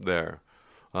there.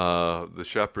 The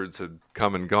shepherds had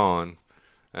come and gone,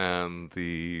 and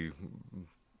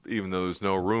even though there's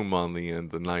no room on the inn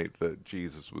the night that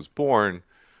Jesus was born,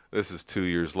 this is 2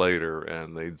 years later,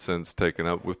 and they'd since taken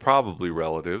up with probably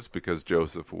relatives, because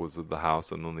Joseph was of the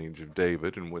house and the lineage of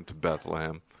David and went to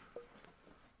Bethlehem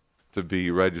to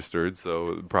be registered,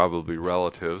 so probably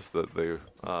relatives that they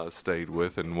stayed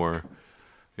with and were,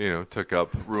 took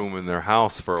up room in their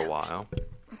house for a while.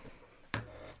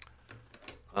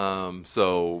 And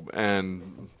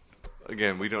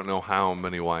again, we don't know how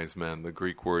many wise men. The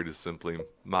Greek word is simply,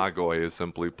 magoi is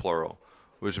simply plural,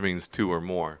 which means two or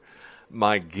more.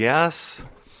 My guess,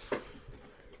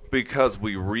 because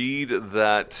we read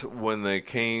that when they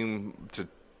came to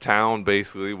town,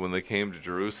 basically, when they came to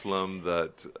Jerusalem,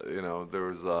 that, there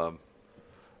was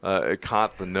it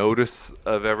caught the notice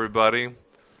of everybody.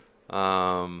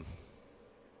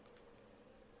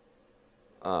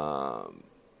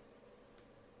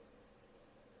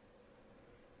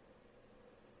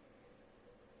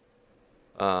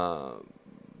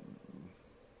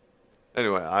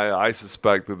 Anyway, I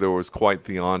suspect that there was quite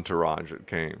the entourage that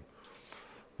came.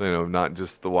 Not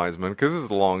just the wise men, because this is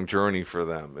a long journey for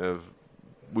them. If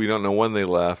we don't know when they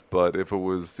left, but if it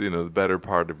was, the better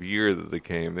part of a year that they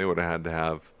came, they would have had to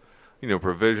have,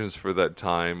 provisions for that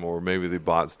time, or maybe they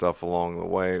bought stuff along the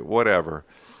way, whatever.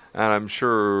 And I'm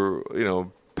sure,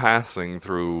 passing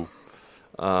through,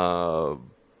 several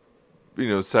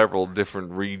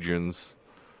different regions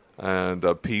and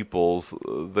peoples,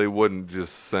 they wouldn't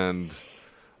just send,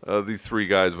 these three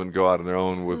guys wouldn't go out on their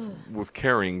own with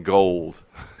carrying gold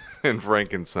and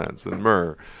frankincense and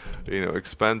myrrh,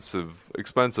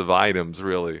 expensive items,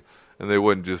 really. And they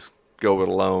wouldn't just go it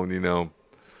alone,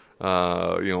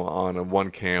 on a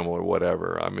one camel or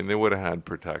whatever. I mean, they would have had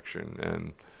protection,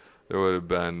 and there would have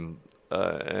been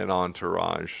an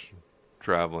entourage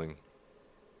traveling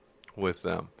with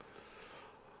them.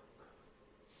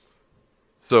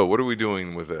 So what are we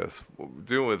doing with this? What we're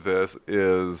doing with this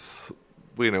is,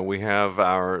 we have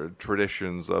our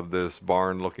traditions of this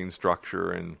barn-looking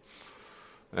structure, and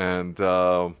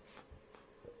the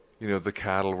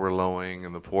cattle were lowing,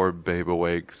 and the poor babe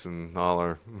awakes, and all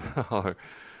our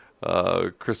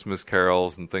Christmas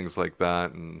carols and things like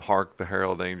that, and hark the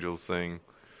herald angels sing.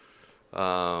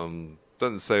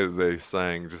 Doesn't say that they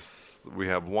sang, just we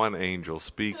have one angel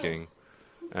speaking,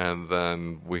 and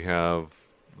then we have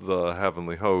the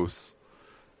heavenly hosts,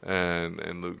 and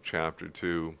in Luke chapter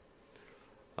 2,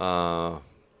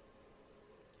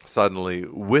 suddenly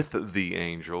with the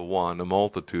angel, one, a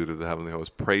multitude of the heavenly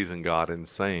hosts praising God and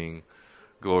saying,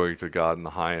 glory to God in the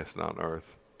highest, and on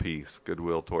earth peace,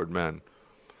 goodwill toward men.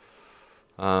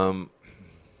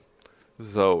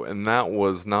 So, and that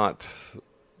was not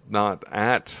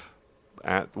at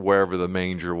wherever the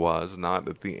manger was, not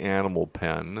at the animal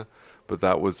pen, but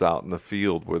that was out in the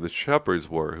field where the shepherds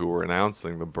were, who were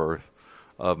announcing the birth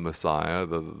of Messiah,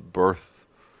 the birth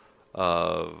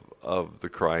of the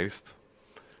Christ,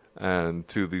 and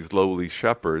to these lowly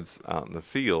shepherds out in the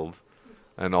field.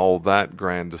 And all that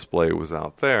grand display was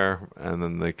out there, and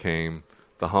then they came,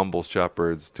 the humble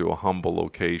shepherds, to a humble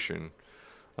location,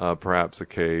 perhaps a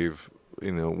cave,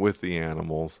 with the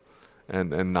animals,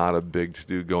 and not a big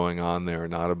to-do going on there,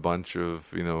 not a bunch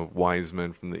of, wise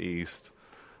men from the east.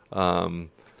 A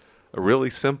really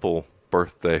simple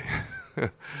birthday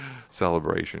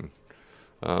celebration.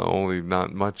 Only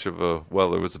not much of there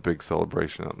was a big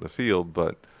celebration out in the field,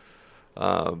 but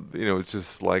it's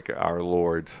just like our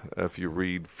Lord. If you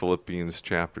read Philippians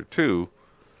chapter 2,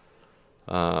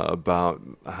 about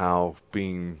how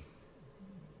being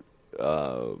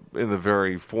in the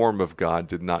very form of God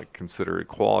did not consider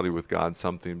equality with God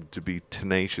something to be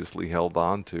tenaciously held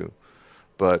on to,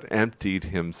 but emptied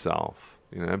himself,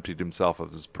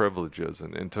 of his privileges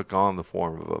and took on the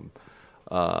form of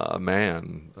a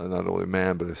man, not only a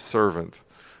man, but a servant.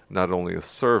 Not only a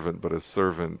servant, but a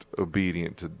servant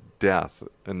obedient to death,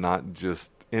 and not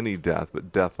just any death,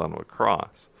 but death on a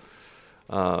cross.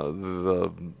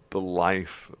 The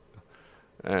life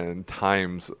and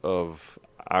times of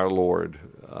our Lord,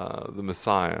 the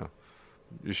Messiah,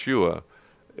 Yeshua,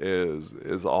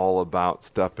 is all about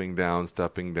stepping down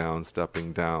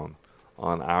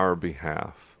on our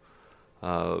behalf.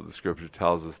 The Scripture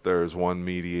tells us there is one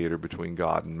mediator between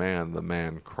God and man, the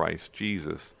man Christ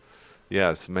Jesus.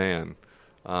 Yes, man.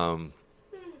 The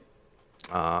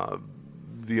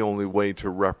only way to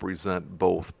represent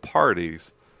both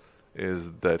parties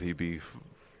is that he be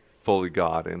fully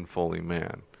God and fully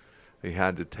man. He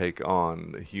had to take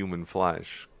on human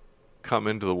flesh, come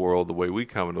into the world the way we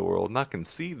come into the world, not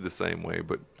conceived the same way,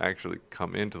 but actually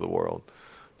come into the world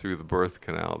through the birth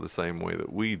canal the same way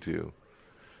that we do.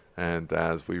 And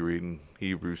as we read in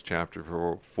Hebrews chapter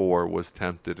 4, was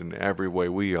tempted in every way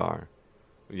we are,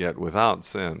 yet without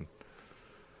sin.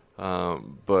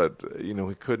 But he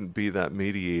couldn't be that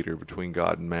mediator between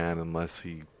God and man unless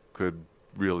he could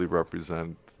really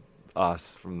represent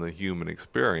us from the human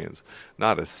experience.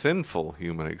 Not a sinful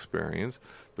human experience,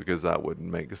 because that wouldn't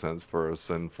make sense for a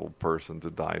sinful person to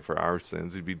die for our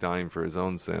sins. He'd be dying for his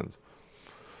own sins.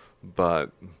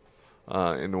 But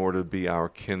in order to be our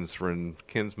kinsman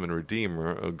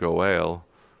redeemer, a Goel,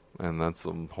 and that's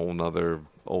a whole nother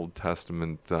Old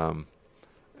Testament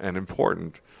and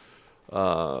important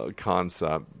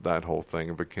concept, that whole thing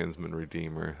of a kinsman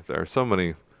redeemer. There are so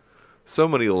many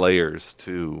layers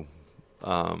to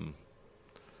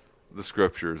the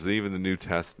Scriptures, even the New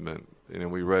Testament.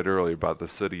 We read earlier about the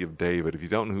city of David. If you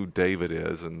don't know who David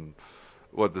is and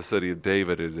what the city of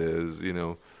David is,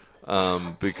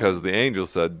 because the angel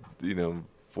said,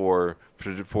 for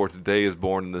today is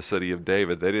born in the city of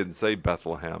David. They didn't say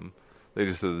Bethlehem. They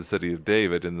just said the city of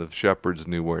David, and the shepherds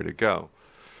knew where to go.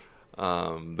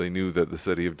 They knew that the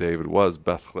city of David was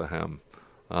Bethlehem,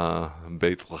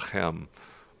 Bethlehem,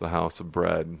 the house of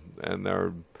bread. And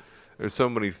there's so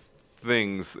many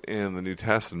things in the New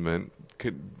Testament,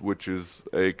 which is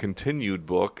a continued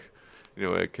book,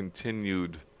 a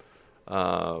continued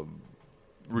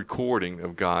recording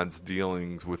of God's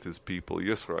dealings with his people,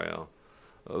 Israel,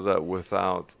 that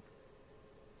without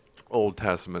Old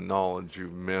Testament knowledge, you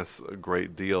miss a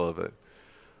great deal of it.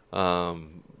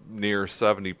 Near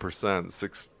 70%,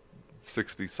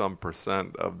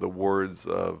 60-some% of the words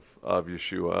of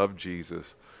Yeshua, of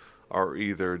Jesus, are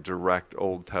either direct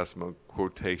Old Testament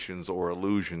quotations or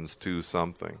allusions to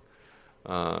something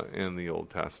in the Old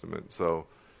Testament. So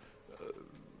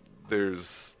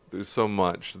there's so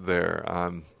much there.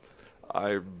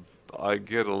 I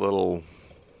get a little,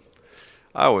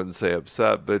 I wouldn't say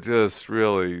upset, but just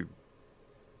really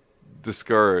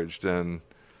discouraged and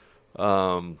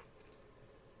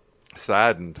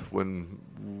saddened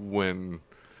when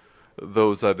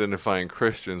those identifying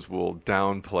Christians will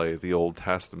downplay the Old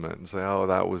Testament and say, oh,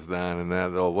 that was then and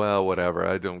that, oh, well, whatever,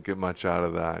 I don't get much out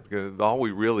of that. All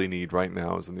we really need right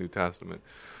now is the New Testament.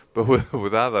 But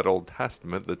without that Old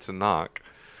Testament, the Tanakh,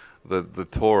 the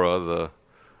Torah, the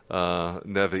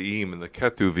Nevi'im and the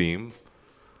Ketuvim,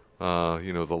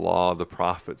 the law, the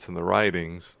prophets, and the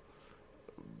writings,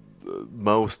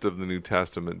 most of the New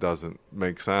Testament doesn't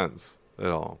make sense at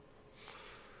all.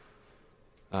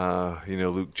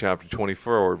 Luke chapter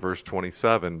 24, verse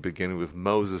 27, beginning with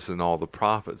Moses and all the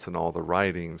prophets and all the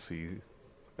writings, he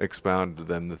expounded to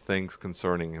them the things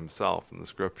concerning himself in the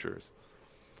Scriptures.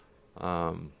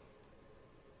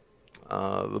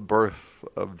 the birth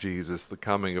of Jesus, the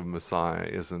coming of Messiah,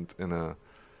 isn't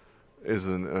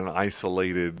an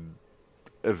isolated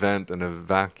event in a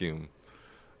vacuum.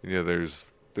 There's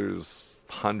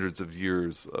hundreds of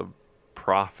years of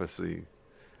prophecy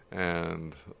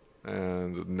and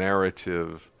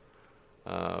narrative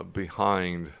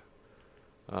behind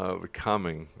the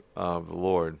coming of the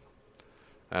Lord.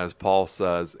 As Paul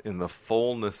says, in the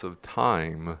fullness of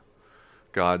time,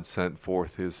 God sent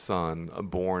forth his Son,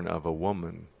 born of a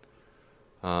woman.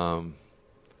 That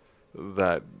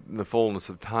in the fullness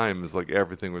of time is like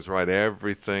everything was right.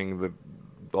 Everything that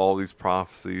all these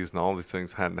prophecies and all these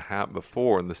things hadn't happened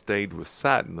before, and the stage was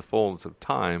set in the fullness of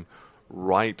time,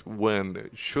 right when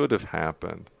it should have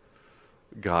happened.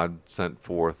 God sent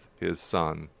forth his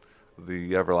Son,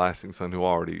 the everlasting Son who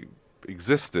already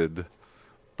existed,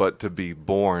 but to be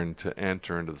born, to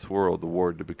enter into this world, the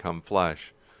Word to become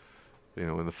flesh.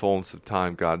 In the fullness of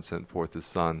time, God sent forth his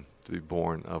Son to be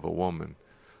born of a woman,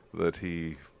 that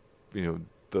he,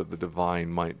 the divine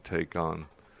might take on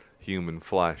human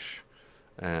flesh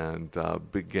and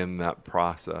begin that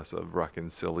process of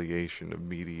reconciliation, of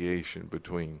mediation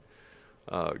between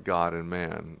God and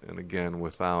man. And again,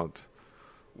 without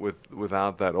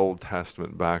that Old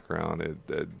Testament background,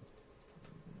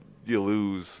 you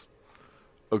lose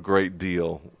a great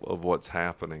deal of what's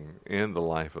happening in the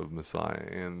life of Messiah,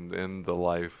 and in the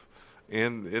life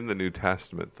in the New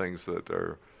Testament. Things that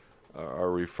are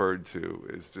referred to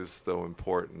is just so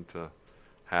important to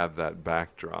have that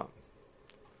backdrop.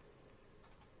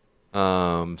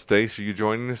 Stace, are you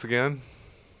joining us again?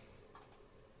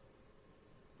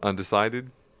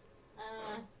 Undecided?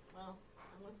 Well, I'm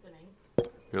listening.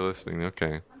 You're listening, okay.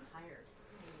 I'm tired. I'm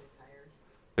really tired.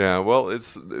 Yeah, well,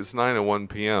 it's 9:01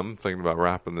 p.m. Thinking about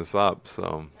wrapping this up,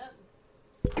 so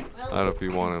I don't know if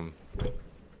you want to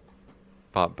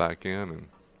pop back in. And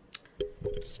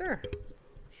Sure.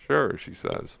 Sure, she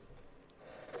says.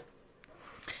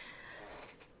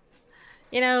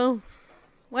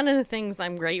 One of the things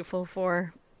I'm grateful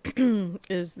for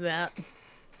is that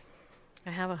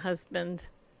I have a husband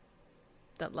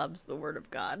that loves the Word of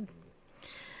God.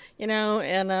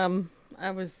 And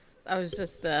I was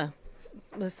just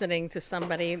listening to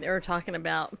somebody. They were talking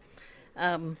about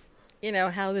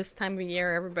how this time of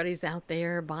year everybody's out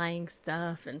there buying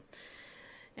stuff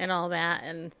and all that,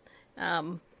 and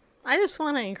I just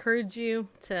want to encourage you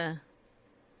to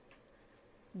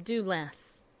do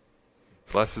less.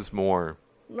 Less is more.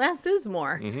 Less is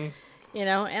more. Mm-hmm.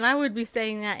 And I would be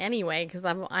saying that anyway, because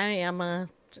I am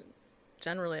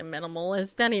generally a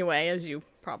minimalist anyway, as you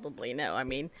probably know. I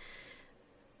mean,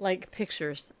 like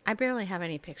pictures. I barely have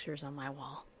any pictures on my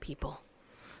wall, people.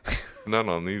 None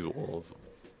on these walls.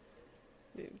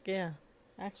 Yeah,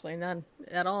 actually none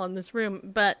at all in this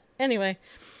room. But anyway,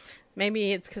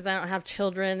 maybe it's because I don't have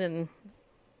children and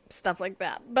stuff like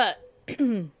that. But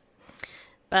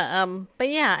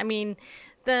yeah, I mean,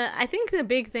 I think the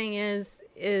big thing is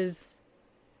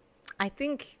I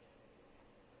think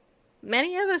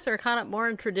many of us are caught up more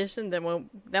in tradition than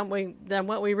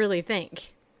what we really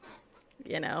think,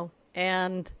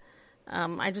 and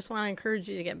I just want to encourage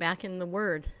you to get back in the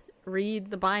Word,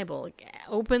 read the Bible,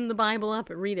 open the Bible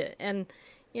up and read it. And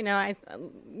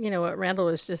what Randall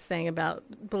was just saying about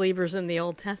believers in the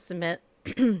Old Testament.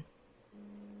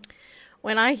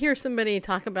 When I hear somebody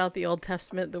talk about the Old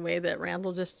Testament the way that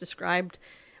Randall just described,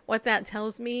 what that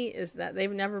tells me is that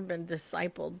they've never been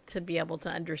discipled to be able to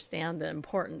understand the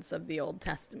importance of the Old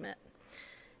Testament.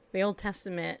 The Old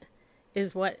Testament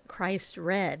is what Christ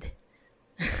read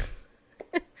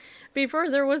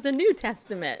before there was a New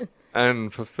Testament.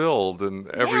 And fulfilled, and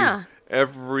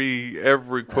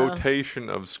every quotation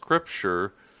of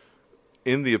Scripture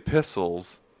in the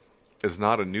epistles is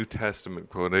not a New Testament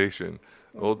quotation.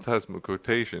 Old Testament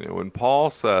quotation. And when Paul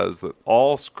says that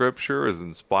all Scripture is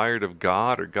inspired of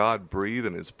God or God breathed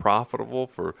and is profitable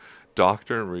for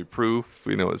doctrine, reproof,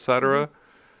 etc.,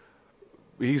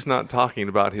 he's not talking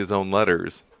about his own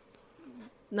letters.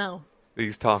 No.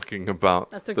 He's talking about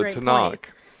the Tanakh. Point.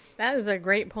 That is a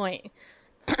great point.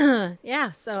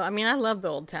 Yeah, so, I mean, I love the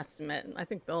Old Testament. I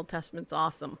think the Old Testament's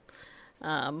awesome.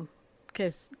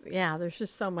 Because, there's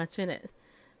just so much in it.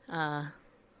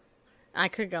 I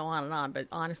could go on and on, but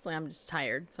honestly, I'm just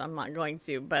tired, so I'm not going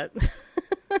to. But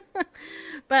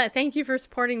thank you for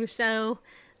supporting the show.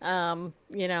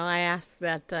 I ask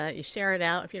that you share it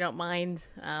out if you don't mind.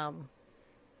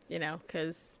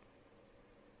 Because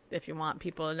if you want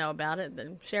people to know about it,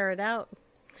 then share it out.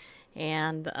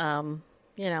 And, if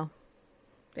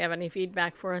you have any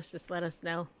feedback for us, just let us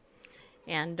know.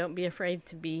 And don't be afraid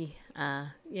to be,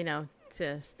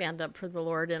 to stand up for the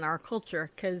Lord in our culture,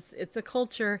 because it's a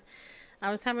culture I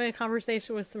was having a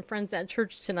conversation with some friends at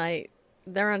church tonight.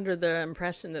 They're under the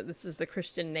impression that this is the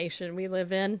Christian nation we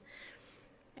live in.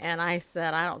 And I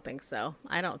said, I don't think so.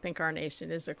 I don't think our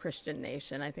nation is a Christian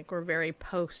nation. I think we're very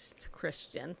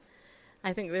post-Christian.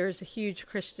 I think there's a huge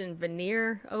Christian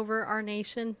veneer over our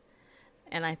nation.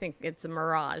 And I think it's a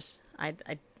mirage. I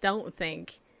don't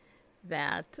think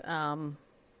that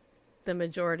the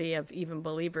majority of even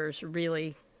believers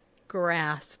really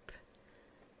grasp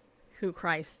who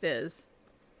Christ is.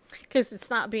 Because it's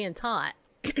not being taught.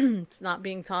 It's not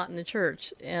being taught in the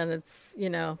church. And it's,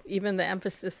 even the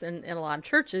emphasis in a lot of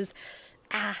churches.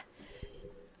 Ow,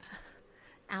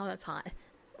 that's hot.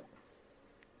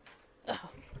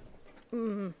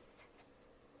 Oh.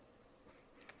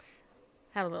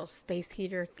 Have a little space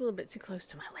heater. It's a little bit too close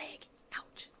to my leg.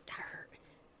 Ouch, that hurt.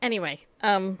 Anyway,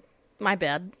 my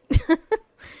bad.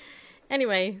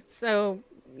 Anyway, so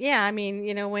yeah, I mean,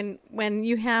 when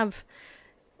you have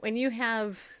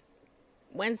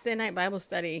Wednesday night Bible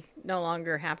study no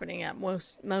longer happening at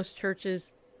most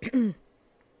churches, and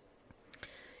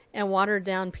watered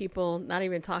down people not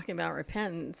even talking about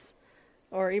repentance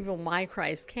or even why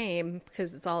Christ came,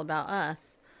 because it's all about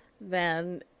us,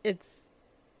 then it's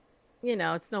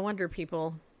it's no wonder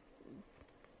people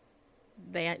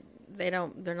they're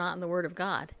not in the Word of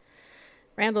God.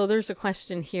 Randall, there's a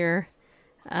question here.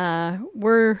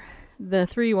 Were the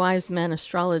three wise men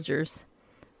astrologers?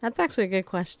 That's actually a good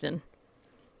question.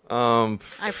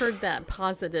 I've heard that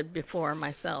posited before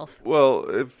myself. Well,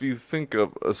 if you think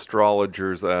of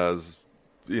astrologers as,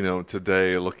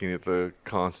 today looking at the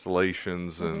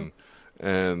constellations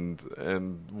and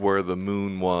where the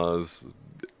moon was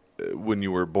when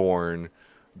you were born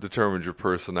determined your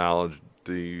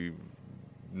personality,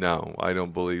 no, I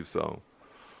don't believe so.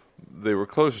 They were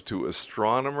closer to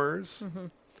astronomers,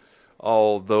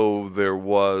 although there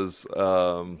was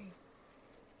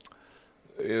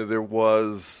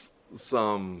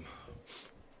some,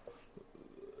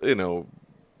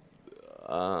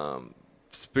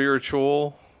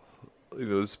 spiritual,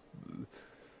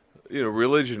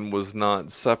 religion was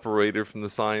not separated from the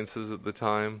sciences at the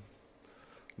time.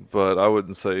 But I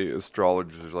wouldn't say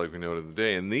astrologers like we know it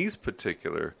today. In these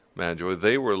particular Magi,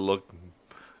 they were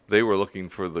looking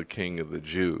for the King of the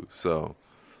Jews, so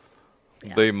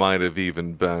they might have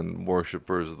even been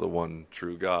worshipers of the one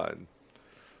true God.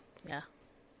 Yeah.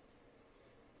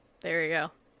 There you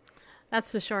go.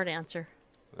 That's the short answer.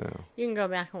 Yeah. You can go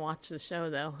back and watch the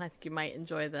show, though. I think you might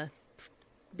enjoy the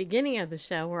beginning of the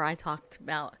show where I talked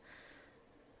about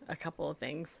a couple of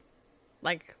things,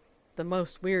 like the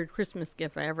most weird Christmas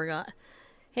gift I ever got.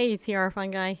 Hey, TR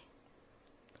Fun Guy.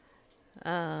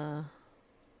 All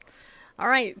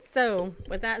right, so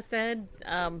with that said,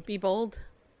 be bold,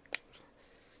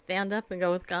 stand up and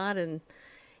go with God, and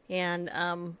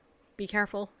be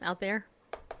careful out there.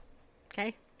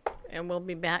 Okay, and we'll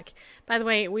be back. By the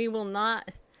way, we will not.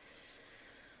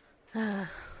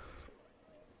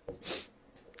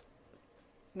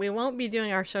 We won't be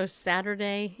doing our show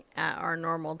Saturday at our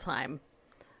normal time.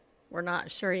 We're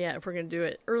not sure yet if we're going to do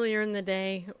it earlier in the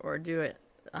day or do it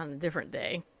on a different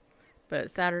day. But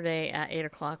Saturday at 8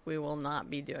 o'clock, we will not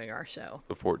be doing our show.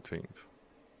 The 14th.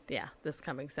 Yeah, this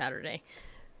coming Saturday.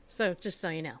 So just so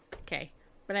you know. Okay.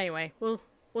 But anyway, we'll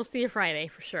see you Friday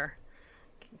for sure.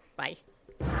 Bye.